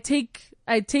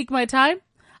take my time.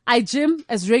 I gym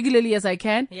as regularly as I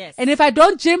can. Yes. And if I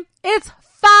don't gym, it's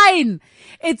fine.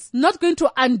 It's not going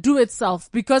to undo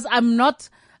itself because I'm not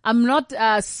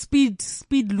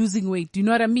speed losing weight. Do you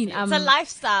know what I mean? It's a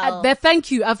lifestyle.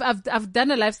 Thank you. I've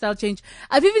done a lifestyle change.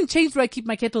 I've even changed where I keep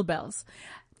my kettlebells.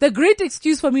 The great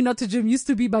excuse for me not to gym used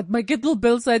to be, but my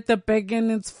kettlebells are at the back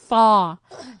and it's far.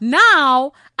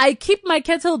 Now, I keep my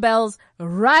kettlebells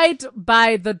right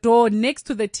by the door next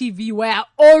to the TV where I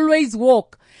always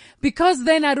walk. Because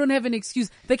then I don't have an excuse.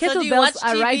 The So do you watch kettlebells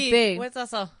are TV? right there. Where's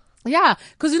also? Yeah,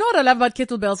 because you know what I love about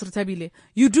kettlebells, Rutabile?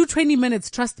 You do 20 minutes.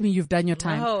 Trust me, you've done your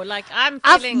time. Oh, like I'm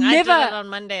I've feeling I never- did it on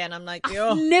Monday and I'm like, I've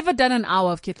yo. never done an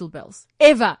hour of kettlebells.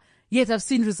 Ever. Yet I've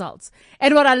seen results.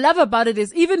 And what I love about it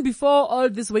is even before all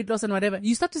this weight loss and whatever,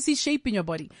 you start to see shape in your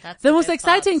body. That's the the most best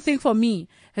exciting part. thing for me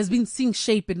has been seeing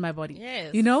shape in my body.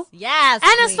 Yes. You know? Yes.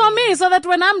 And it's for queen. me, so that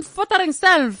when I'm fottering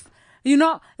self, you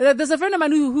know, there's a friend of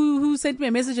mine who sent me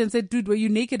a message and said, dude, were you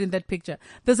naked in that picture?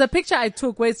 There's a picture I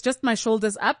took where it's just my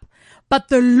shoulders up, but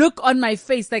the look on my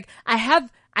face, like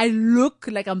I look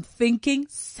like I'm thinking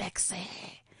sexy.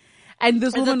 And this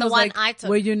Is it woman the was one like, I took?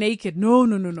 were you naked? No.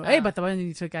 Hey, but the one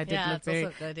you took, I did Yeah, look it's very,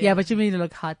 also good, yeah, yeah. but you made it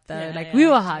look hot though. Yeah, Like yeah, we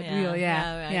were hot. yeah, We were,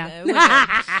 yeah,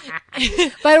 yeah.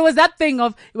 But it was that thing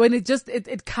of when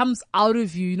it comes out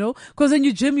of you, you know, cause when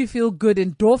you gym, you feel good.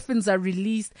 Endorphins are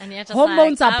released. And you're just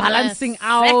Hormones like, are I'm a balancing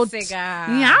out. sexy girl.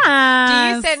 Yeah.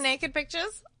 Do you send naked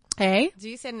pictures? Hey, Do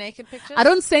you send naked pictures? I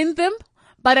don't send them,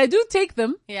 but I do take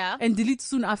them. Yeah. And delete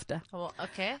soon after. Oh,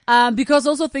 okay. Because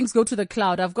also things go to the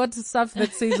cloud. I've got stuff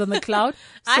that says on the cloud.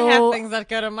 So I have things that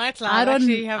go to my cloud. I don't,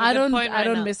 Actually, you have a good point I right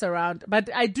don't now. mess around. But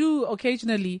I do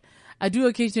occasionally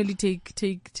take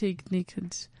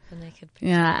naked. The naked picture.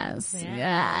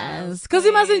 Yes. Cause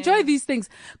you must enjoy these things.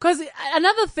 Cause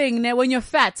another thing, now, when you're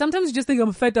fat, sometimes you just think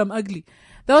I'm fat, I'm ugly.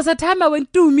 There was a time I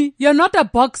went to me, you're not a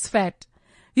box fat.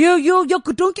 You're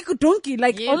kudunki.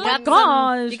 Like, You oh my got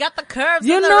gosh. You got the curves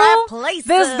You in the know, right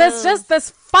places. there's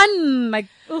fun. Like,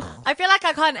 ugh. I feel like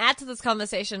I can't add to this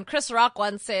conversation. Chris Rock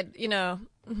once said, you know,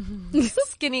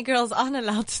 skinny girls aren't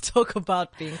allowed to talk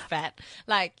about being fat.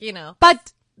 Like, you know.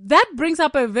 But that brings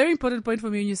up a very important point for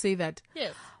me when you say that.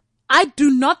 Yes. I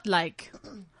do not like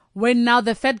when now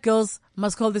the fat girls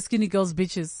must call the skinny girls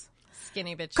bitches.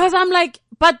 Skinny bitch. Cause I'm like,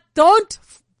 but don't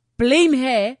blame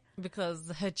her Because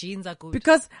her genes are good.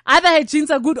 because either her genes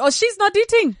are good or she's not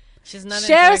eating. She's not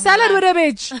Share a enjoying salad her with a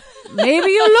bitch. Maybe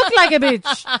you look like a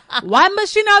bitch. Why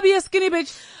must she now be a skinny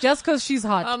bitch just cause she's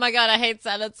hot? Oh my god, I hate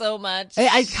salad so much.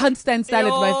 I can't stand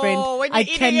salad, my friend. When you're I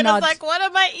eating cannot. it, it's like, what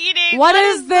am I eating? What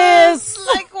is this?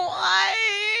 Like, why?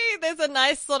 There's a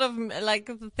nice sort of like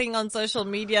thing on social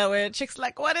media where a chick's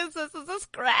like, what is this? Is this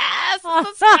grass? Is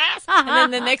this grass? And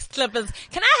then the next clip is,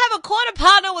 can I have a quarter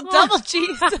pounder with double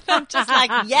cheese? And I'm just like,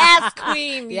 yes,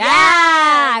 queen.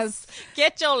 Yes.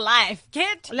 Get your life.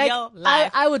 Get Like, your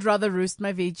life. I would rather roast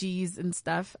my veggies and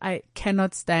stuff. I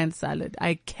cannot stand salad.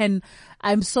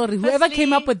 I'm sorry. Whoever Firstly,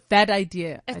 came up with that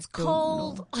idea. It's I don't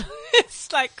cold. know.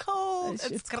 It's like cold.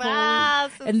 It's cold.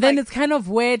 grass. And then like, it's kind of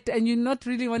wet and you're not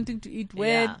really wanting to eat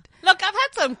wet. yeah. Look, I've had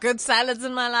some good salads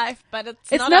in my life, but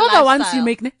it's not never a the ones lifestyle. you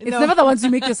make. It's No. never the ones you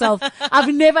make yourself.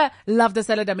 I've never loved a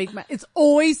salad I make. It's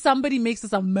always somebody makes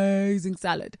this amazing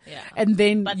salad. Yeah. And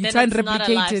then But you then try and it's not a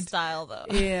replicate it. lifestyle, though.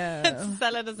 Yeah.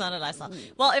 Salad is not a lifestyle.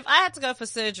 Well, if I had to go for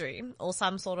surgery or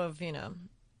some sort of, you know,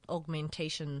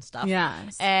 augmentation stuff.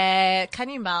 Yes.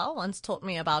 Kanye Mal once taught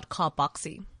me about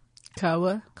carboxy.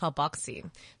 Kawa. Carboxy.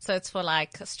 So it's for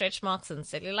like stretch marks and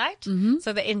cellulite. Mm-hmm.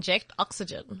 So they inject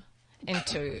oxygen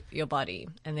into your body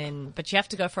but you have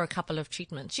to go for a couple of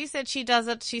treatments. She said she does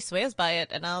it. She swears by it.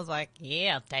 And I was like,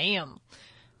 yeah, damn.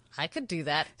 I could do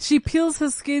that. She peels her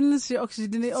skin. She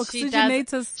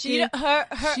oxygenates her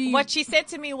skin. What she said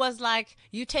to me was like,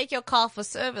 you take your car for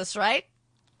service, right?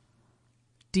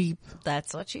 Deep.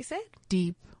 That's what she said.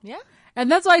 Deep. Yeah.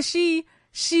 And that's why she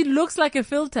looks like a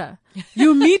filter.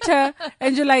 You meet her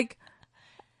and you're like,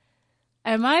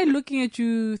 am I looking at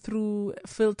you through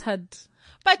filtered?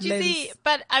 But you lens? see,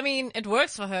 I mean, it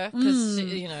works for her because,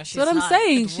 she's That's what I'm not.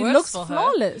 saying. It She works looks for her.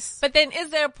 flawless. But then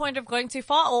is there a point of going too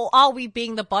far, or are we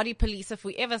being the body police if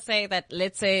we ever say that,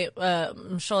 let's say,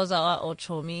 Mshoza or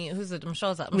Chomi, who's it?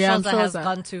 Mshoza. Yeah, Mshoza has Mshoza.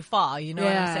 gone too far. You know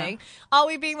what Yeah. I'm saying? Are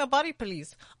we being the body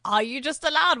police? Are you just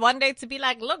allowed one day to be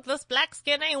like, look, this black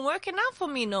skin ain't working out for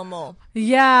me no more?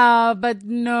 Yeah, but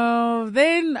no.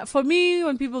 Then for me,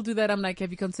 when people do that, I'm like,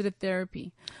 have you considered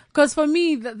therapy? Because for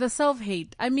me, the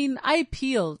self-hate, I mean, I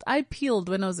peeled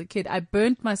when I was a kid. I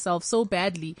burnt myself so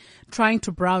badly trying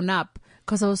to brown up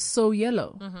because I was so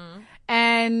yellow. Mm-hmm.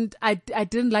 And I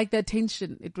didn't like the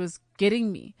attention. It was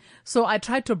getting me. So I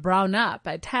tried to brown up.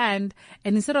 I tanned.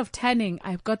 And instead of tanning,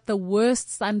 I've got the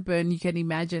worst sunburn you can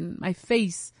imagine. My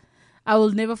face, I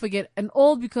will never forget. And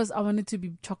all because I wanted to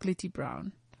be chocolatey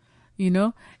brown. You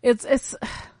know, it's,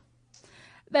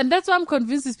 and that's why I'm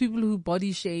convinced these people who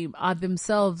body shame are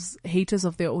themselves haters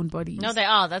of their own bodies. No, they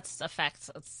are. That's a fact.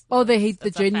 They hate the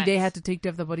it's a journey fact. they had to take to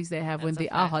have the bodies they have when That's they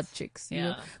a are fact. hot chicks. You know,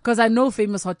 Yeah. because I know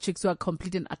famous hot chicks who are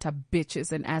complete and utter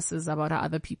bitches and asses about how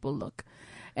other people look.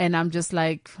 And I'm just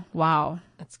like, wow.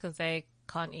 It's because they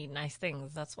can't eat nice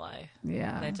things. That's why.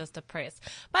 Yeah. They're just depressed.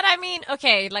 But I mean,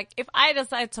 okay, like if I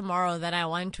decide tomorrow that I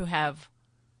want to have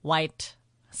white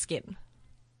skin,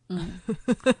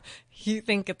 you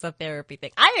think it's a therapy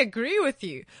thing. I agree with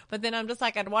you. But then I'm just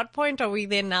like, at what point are we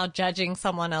then now judging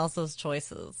someone else's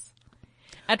choices?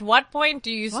 At what point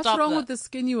do you What's stop? wrong with the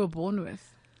skin you were born with?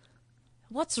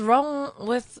 What's wrong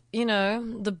with,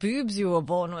 the boobs you were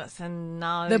born with and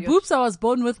now The you're- boobs I was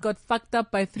born with got fucked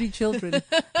up by 3 children.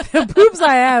 The boobs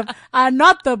I have are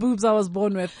not the boobs I was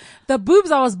born with. The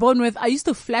boobs I was born with, I used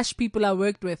to flash people I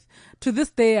worked with. To this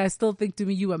day, I still think to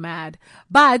me, you were mad.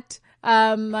 But, you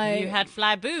had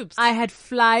fly boobs. I had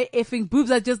fly effing boobs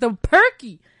that just were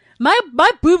perky. My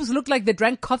boobs looked like they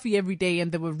drank coffee every day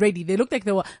and they were ready. They looked like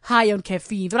they were high on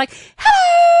caffeine. They're like, hey!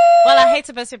 Well, I hate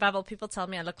to burst your bubble. People tell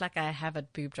me I look like I have a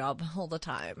boob job all the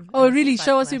time. Oh, And it's really? just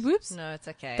Show like us your boobs? No, it's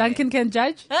okay. Duncan can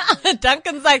judge.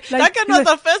 Duncan's like Duncan like- was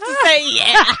the first to say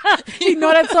yeah. He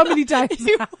nodded so many times.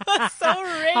 He was so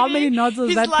ready. How many nods was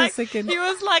He's that per like, second? He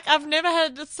was like, I've never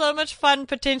had so much fun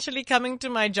potentially coming to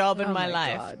my job in Oh my my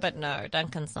life. God. But no,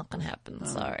 Duncan's not going to happen.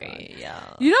 Sorry. Yeah.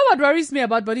 You know what worries me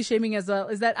about body shaming as well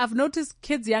is that I've noticed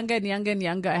kids younger and younger and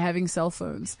younger are having cell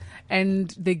phones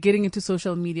and they're getting into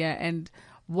social media. And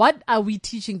what are we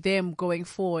teaching them going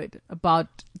forward about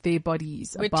their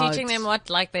bodies? We're teaching them what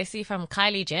like they see from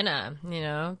Kylie Jenner,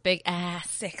 big ass,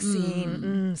 sexy,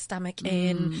 stomach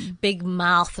in, big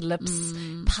mouth, lips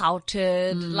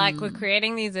pouted. Like we're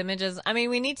creating these images. I mean,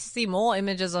 we need to see more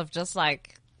images of just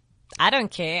like, I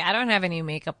don't care. I don't have any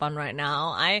makeup on right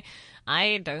now.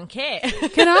 I don't care.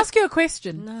 Can I ask you a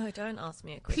question? No, don't ask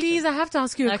me a question. Please, I have to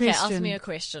ask you a Okay, question. ask me a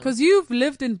question. Because you've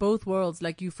lived in both worlds.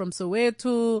 Like you from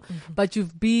Soweto, but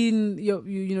you've been, your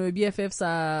BFFs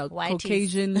are Whiteys.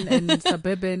 Caucasian and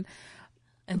suburban.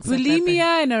 And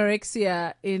Bulimia and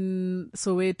anorexia in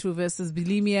Soweto versus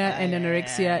bulimia and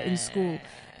anorexia in school.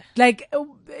 Like,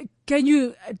 can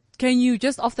you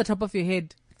just off the top of your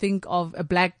head think of a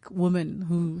black woman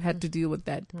who had to deal with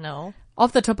that? No.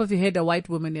 Off the top of your head, a white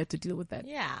woman had to deal with that.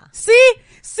 Yeah. See,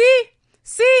 cause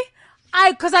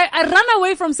I run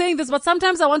away from saying this, but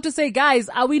sometimes I want to say, guys,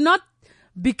 are we not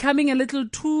becoming a little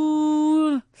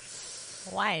too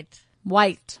White.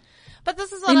 white? But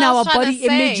this is what In I our was trying body to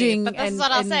say. imaging But this is and-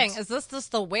 what I was and- saying. Is this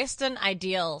just the Western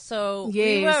ideal? So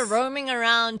we Yes. were roaming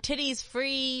around, titties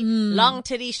free, long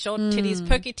titties, short titties,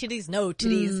 perky titties, no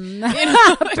titties.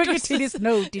 It Perky was titties, just-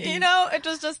 no titties. it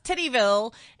was just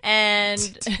Tittyville and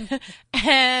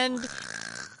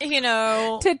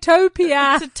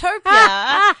Titopia.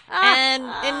 Titopia. And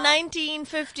in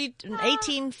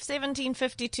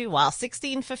 1752,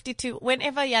 1652,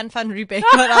 whenever Jan van Riebeeck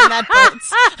got on that boat.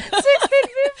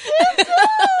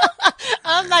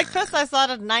 I I'm like, first I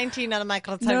started 19 and I'm like,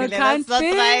 that's No, not can't be.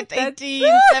 right. That's-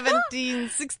 18, 17,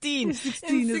 16.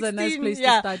 16 is a nice place to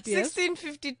yeah, start, yes.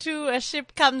 1652, a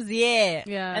ship comes here.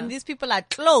 Yeah. And these people are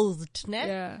clothed, ne?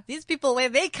 Yeah. These people, where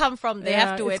they come from, they Yeah,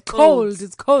 have to wear it's cold. clothes.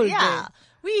 It's cold Yeah. there.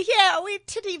 We here, we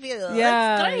Tittyville.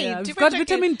 Yeah, It's great. yeah. We're We've got drinking-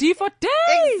 vitamin D for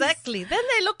days. Exactly. Then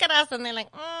they look at us and they're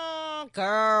like,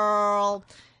 girl,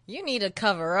 you need to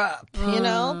cover up, you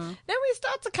know? Then we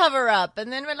start to cover up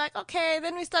and then we're like, okay,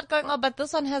 then we start going, oh, but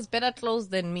this one has better clothes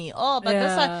than me. Oh, but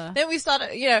this Yeah. one, then we start,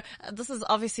 this is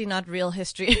obviously not real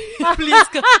history.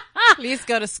 Please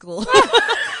go to school.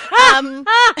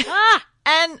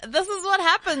 And this is what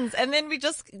happens. And then we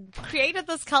just created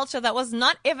this culture that was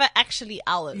not ever actually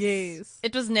ours. Yes.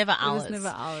 It was never It ours. was never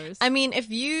ours. I mean, if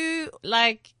you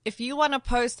want to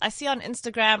post, I see on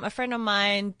Instagram, a friend of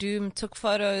mine, Doom, took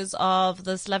photos of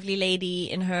this lovely lady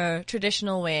in her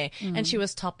traditional wear and she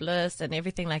was topless and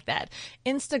everything like that.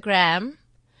 Instagram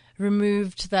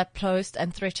removed that post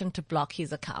and threatened to block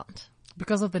his account.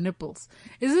 Because of the nipples.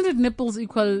 Isn't it nipples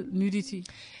equal nudity?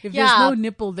 If Yeah. there's no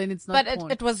nipple, then it's not But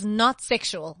porn. it was not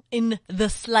sexual in the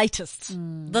slightest.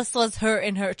 This was her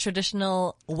in her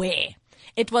traditional wear.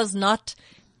 It was not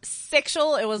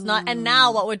sexual. It was not. And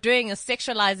now what we're doing is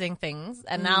sexualizing things.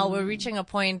 And now we're reaching a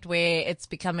point where it's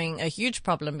becoming a huge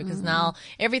problem because now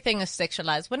everything is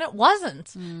sexualized when it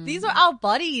wasn't. These are our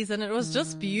bodies and it was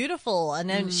just beautiful. And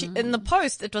then in the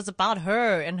post, it was about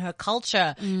her and her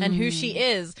culture and who she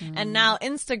is. And now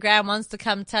Instagram wants to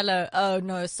come tell her, oh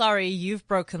no, sorry, you've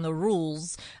broken the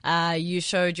rules. You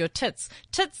showed your tits.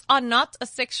 Tits are not a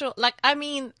sexual,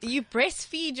 you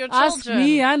breastfeed your Ask children.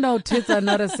 me, I know tits are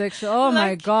not a sexual. Oh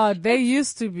my Like, God, they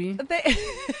used to be.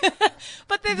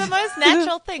 But they're the most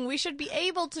natural thing. We should be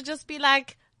able to just be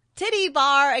like, titty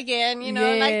bar again,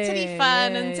 like titty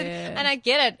fun and titty. Yeah. And I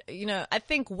get it. I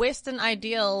think Western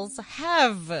ideals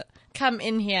have come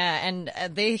in here and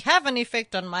they have an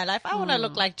effect on my life. I want to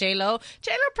look like J-Lo.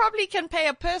 J-Lo probably can pay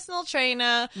a personal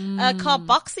trainer, a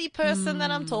carboxy person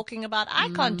that I'm talking about. I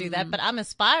can't do that, but I'm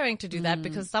aspiring to do that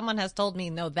because someone has told me,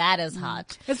 no, that is hard.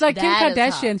 It's like Kim That is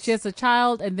Kardashian. hard. She has a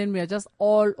child and then we are just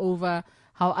all over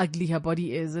how ugly her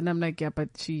body is. And I'm like, yeah, but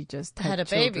she just had a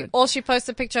children. baby. Or she posts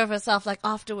a picture of herself like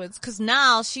afterwards because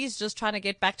now she's just trying to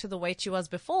get back to the weight she was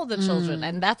before the children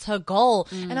and that's her goal.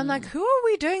 And I'm like, who are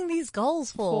we doing these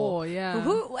goals for? Yeah.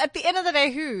 Who, at the end of the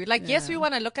day, who? Like, yes, we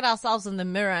want to look at ourselves in the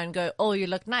mirror and go, oh, you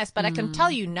look nice. But I can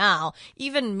tell you now,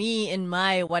 even me in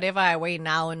my whatever I weigh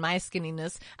now in my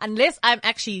skinniness, unless I'm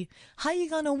actually, how you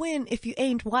going to win if you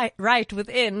ain't right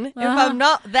within? If I'm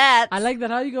not that. I like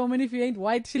that. How you go win if you ain't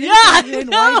white? She didn't Yeah, say you ain't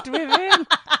no. white women.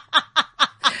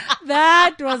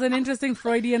 That was an interesting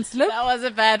Freudian slip. That was a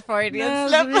bad Freudian That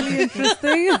slip. was really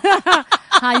interesting.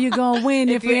 How you gonna win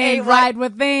if you ain't right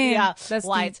within? Yeah, That's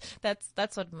white.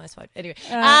 That's what most white. Anyway,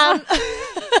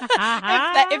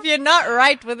 if you're not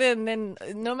right within, then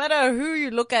no matter who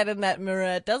you look at in that mirror,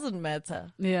 it doesn't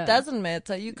matter. Yeah. Doesn't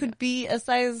matter. You could be a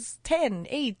size 10,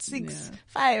 8, 6,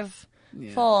 5,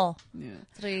 4,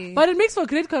 3. But it makes for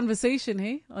great conversation,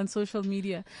 hey, on social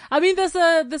media. I mean, there's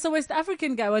a West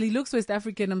African guy. Well, he looks West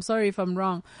African. I'm sorry if I'm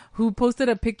wrong. Who posted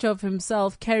a picture of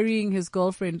himself carrying his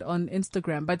girlfriend on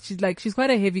Instagram. But she's quite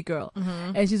a heavy girl,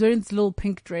 and she's wearing this little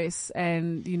pink dress,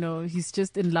 and he's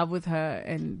just in love with her,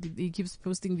 and he keeps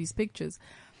posting these pictures.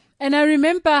 And I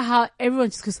remember how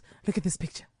everyone just goes, "Look at this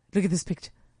picture. Look at this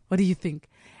picture. What do you think?"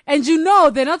 And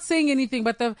they're not saying anything.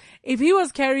 But if he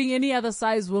was carrying any other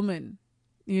size woman,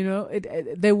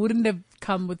 they wouldn't have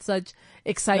come with such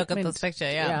excitement. Look at this picture,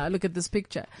 yeah. Yeah, look at this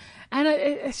picture. And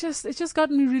it's just got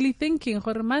me really thinking,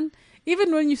 man,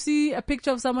 even when you see a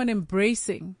picture of someone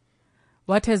embracing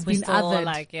what has been still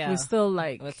othered, we're still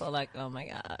like, We're still like, oh my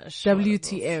gosh.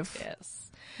 WTF. Yes.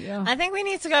 yeah. I think we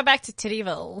need to go back to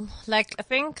Tittyville. Like, I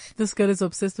think This girl is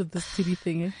obsessed with this titty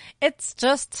thing, eh? it's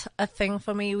just a thing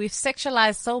for me. We've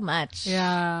sexualized so much.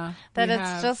 Yeah. That we it's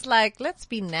have. just like, let's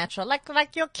be natural.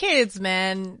 Like your kids,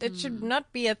 man. It should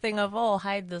not be a thing of, oh,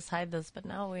 hide this. But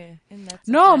now we're in that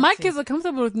No, my society. kids are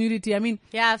comfortable with nudity. I mean,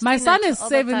 Yeah, I've my seen son it is all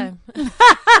the 7. time.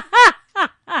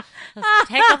 Just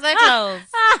take off their clothes.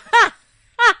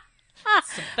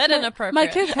 It's a bit inappropriate. My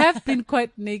kids have been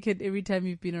quite naked every time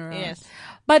you've been around. Yes.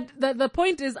 But the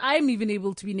point is, I'm even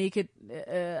able to be naked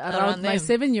around my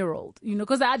them. 7-year-old,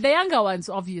 because the younger ones,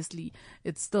 obviously,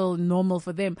 it's still normal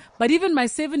for them. But even my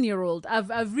 7-year-old,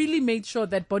 I've really made sure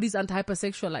that bodies aren't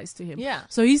hypersexualized to him. Yeah.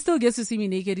 So he still gets to see me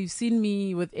naked. He's seen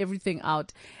me with everything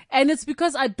out. And it's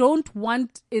because I don't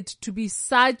want it to be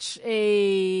such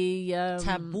a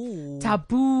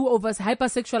taboo over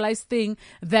hypersexualized thing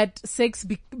that sex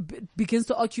begins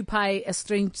to occupy a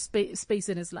strange space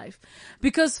in his life.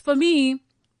 Because for me,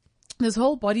 this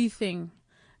whole body thing,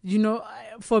 you know,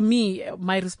 for me,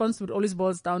 my response would always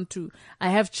boils down to, I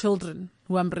have children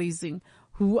who I'm raising,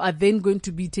 who are then going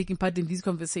to be taking part in these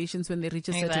conversations when they reach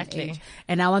a certain age.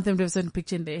 And I want them to have a certain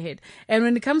picture in their head. And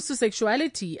when it comes to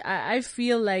sexuality, I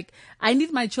feel like I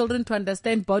need my children to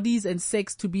understand bodies and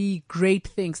sex to be great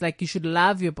things. Like, you should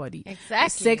love your body.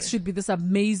 Exactly. Sex should be this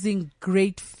amazing,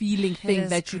 great feeling thing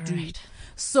that you do.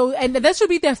 So, and that should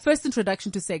be their first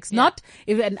introduction to sex. Not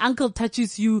if an uncle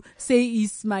touches you, say,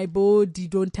 "It's my body,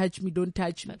 don't touch me, don't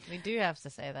touch me." But we do have to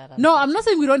say that. No, I'm not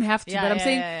saying we don't have to, Yeah, but I'm yeah,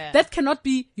 saying yeah. that cannot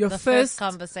be your The first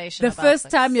conversation. the about first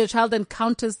sex. time your child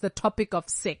encounters the topic of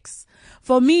sex.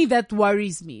 For me, that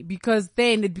worries me, because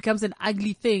then it becomes an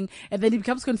ugly thing, and then it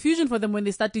becomes confusion for them when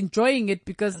they start enjoying it,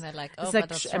 because And they're like, it's "Oh, like,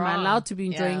 but what's am I wrong?" allowed to be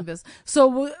enjoying Yeah. this?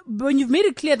 So when you've made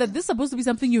it clear that this is supposed to be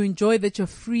something you enjoy, that you're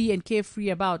free and carefree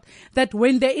about, that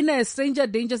when they're in a stranger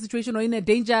danger situation or in a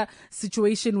danger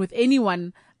situation with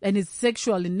anyone, and it's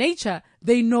sexual in nature,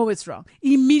 they know it's wrong.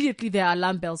 Immediately their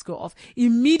alarm bells go off.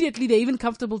 Immediately they're even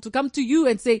comfortable to come to you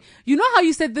and say, you know how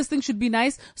you said this thing should be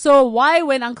nice? So why,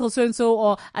 when Uncle so-and-so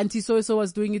or Auntie so-and-so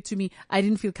was doing it to me, I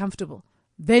didn't feel comfortable?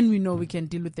 Then we know we can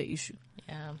deal with the issue.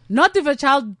 Yeah. Not if a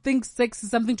child thinks sex is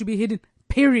something to be hidden,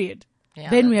 period. Yeah,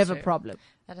 Then we that's have a true. problem.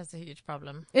 That is a huge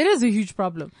problem. It is a huge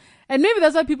problem. And maybe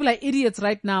that's why people are idiots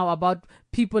right now about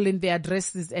people in their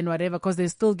dresses and whatever, because they're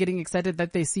still getting excited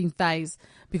that they're seeing thighs,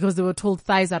 because they were told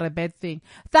thighs are a bad thing.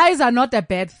 Thighs are not a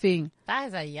bad thing.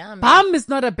 Thighs are yummy. Bum is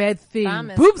not a bad thing.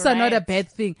 Bum is Boobs are not a great. bad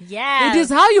thing. Yes. It is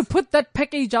how you put that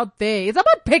package out there. It's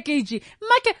about packaging.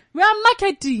 We are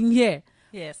marketing here.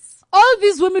 Yes. All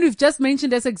these women we've just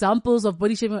mentioned as examples of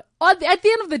body shaming, at the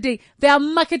end of the day, they are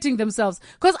marketing themselves.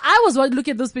 Because I was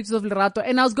looking at those pictures of Lerato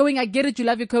and I was going, I get it, you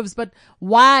love your curves, but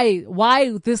why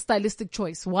this stylistic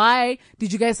choice? Why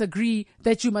did you guys agree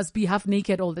that you must be half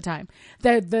naked all the time?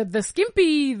 The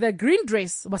skimpy, the green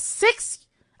dress was sexy.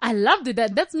 I loved it.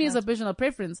 That's me as a personal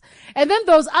preference. And then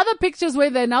those other pictures where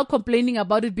they're now complaining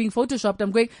about it being photoshopped,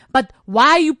 I'm going, but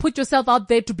why you put yourself out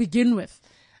there to begin with?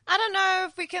 I don't know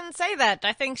if we can say that.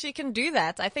 I think she can do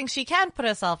that. I think she can put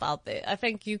herself out there. I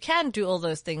think you can do all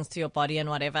those things to your body and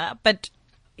whatever. But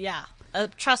yeah,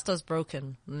 trust was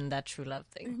broken in that true love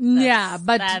thing.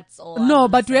 That's all. No,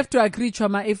 I'm but we saying. have to agree,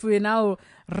 Choma, if we're now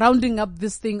rounding up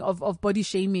this thing of body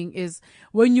shaming, is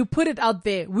when you put it out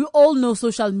there, we all know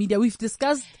social media. We've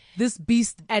discussed this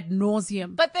beast ad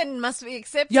nauseum. But then must we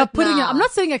accept You're it putting it, now? I'm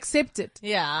not saying accept it.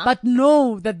 Yeah. But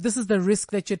know that this is the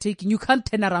risk that you're taking. You can't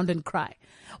turn around and cry.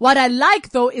 What I like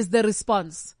though is the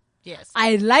response. Yes.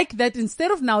 I like that instead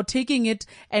of now taking it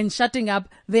and shutting up,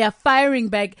 they are firing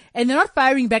back, and they're not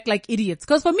firing back like idiots.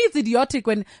 Because for me, it's idiotic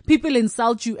when people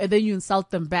insult you and then you insult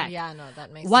them back. Yeah, no,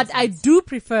 that makes What sense. I do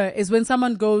prefer is when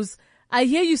someone goes, I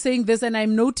hear you saying this and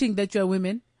I'm noting that you're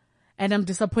women and I'm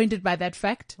disappointed by that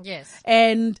fact. Yes.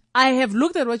 And I have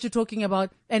looked at what you're talking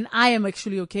about and I am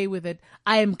actually okay with it.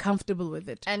 I am comfortable with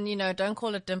it. And, don't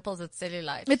call it dimples, it's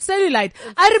cellulite. It's cellulite.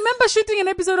 I remember shooting an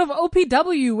episode of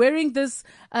OPW wearing this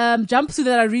jumpsuit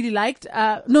that I really liked.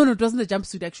 No, it wasn't a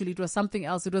jumpsuit actually. It was something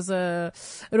else. It was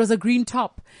a green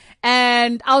top.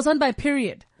 And I was on my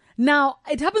period. Now,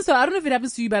 I don't know if it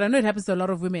happens to you, but I know it happens to a lot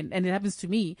of women, and it happens to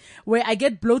me, where I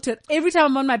get bloated every time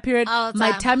I'm on my period. All the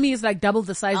My time. tummy is like double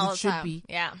the size All it the should time. be.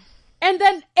 Yeah. And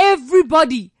then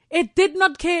everybody, it did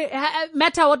not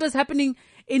matter what was happening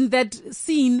in that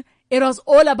scene. It was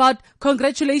all about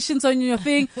congratulations on your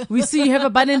thing. We see you have a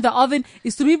bun in the oven.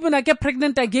 Is to me when I get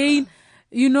pregnant again,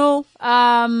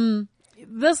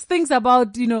 those things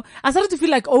about, I started to feel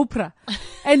like Oprah.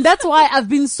 And that's why I've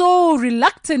been so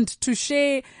reluctant to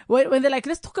share when they're like,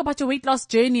 let's talk about your weight loss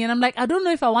journey. And I'm like, I don't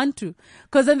know if I want to.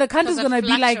 Cause then the country's 'Cause it going to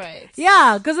be like, fluctuates.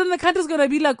 yeah, cause then the country's going to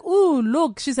be like, ooh,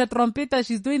 look, she's a trompeta.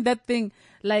 She's doing that thing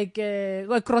like,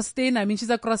 cross-stainer. I mean, she's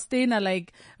a cross-stainer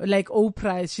like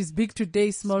Oprah. She's big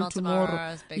today, small tomorrow.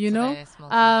 is big today, small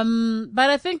But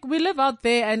I think we live out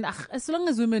there and as long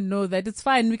as women know that it's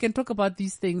fine, we can talk about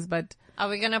these things, but Are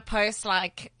we going to post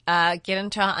get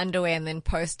into our underwear and then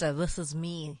post this is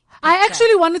me? I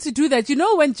actually wanted to do that.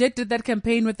 When Jet did that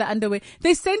campaign with the underwear,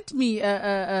 they sent me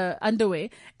underwear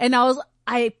and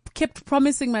I kept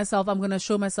promising myself I'm going to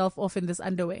show myself off in this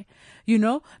underwear,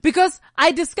 because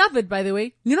I discovered, by the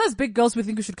way, as big girls, we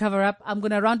think we should cover up. I'm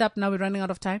going to round up now. We're running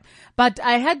out of time, but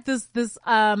I had this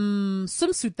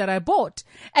swimsuit that I bought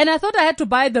and I thought I had to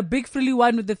buy the big frilly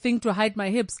one with the thing to hide my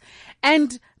hips.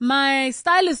 And my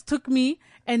stylist took me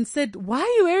and said, why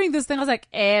are you wearing this thing? I was like,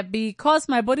 because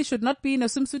my body should not be in a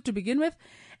swimsuit to begin with.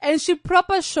 And she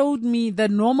proper showed me the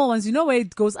normal ones, where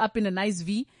it goes up in a nice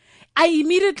V. I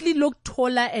immediately looked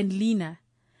taller and leaner.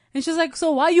 And she's like,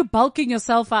 so why are you bulking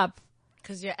yourself up?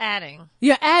 Because you're adding.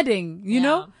 You're adding, you Yeah.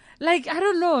 know? Like, I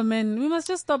don't know, man. We must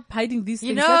just stop hiding these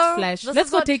things. know, Let's flash. this Let's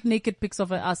is go what- take naked pics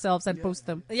of ourselves and post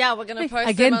them. Yeah, we're going to post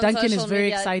Again, them on Duncan is social very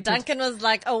media. excited. Duncan was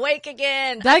like, awake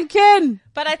again. Duncan!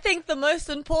 But I think the most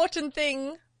important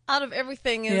thing out of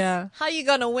everything is Yeah. how you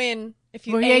going to win if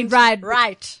you Well, you ain't ain't right.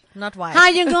 Right. Not white. How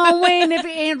you gonna win if you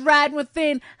ain't right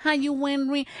within? How you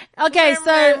win? Okay, so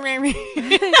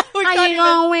how you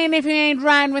gonna win if you ain't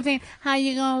right within? How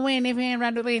you gonna win if you ain't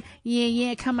right within?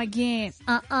 Yeah, come again.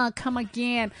 Come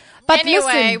again. But Anyway,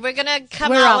 listen, we're gonna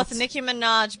come we're out out. with Nicki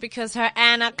Minaj because her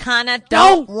anaconda No.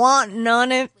 don't want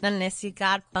none of unless you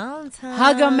got bones.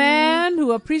 hug a man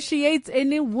who appreciates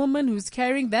any woman who's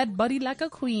carrying that body like a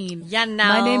queen. Yeah, no.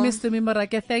 My name is Tumi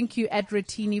Morake. Thank you, Ed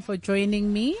Retini, for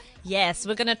joining me. Yes,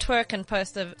 we're gonna twerk and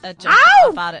post a joke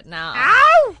about it now.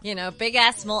 Ow! You know, big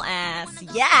ass, small ass.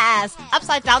 Yes,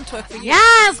 upside down twerk for you.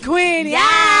 Yes, queen.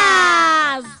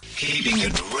 Yes. Keeping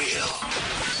it real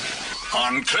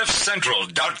on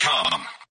CliffCentral.com.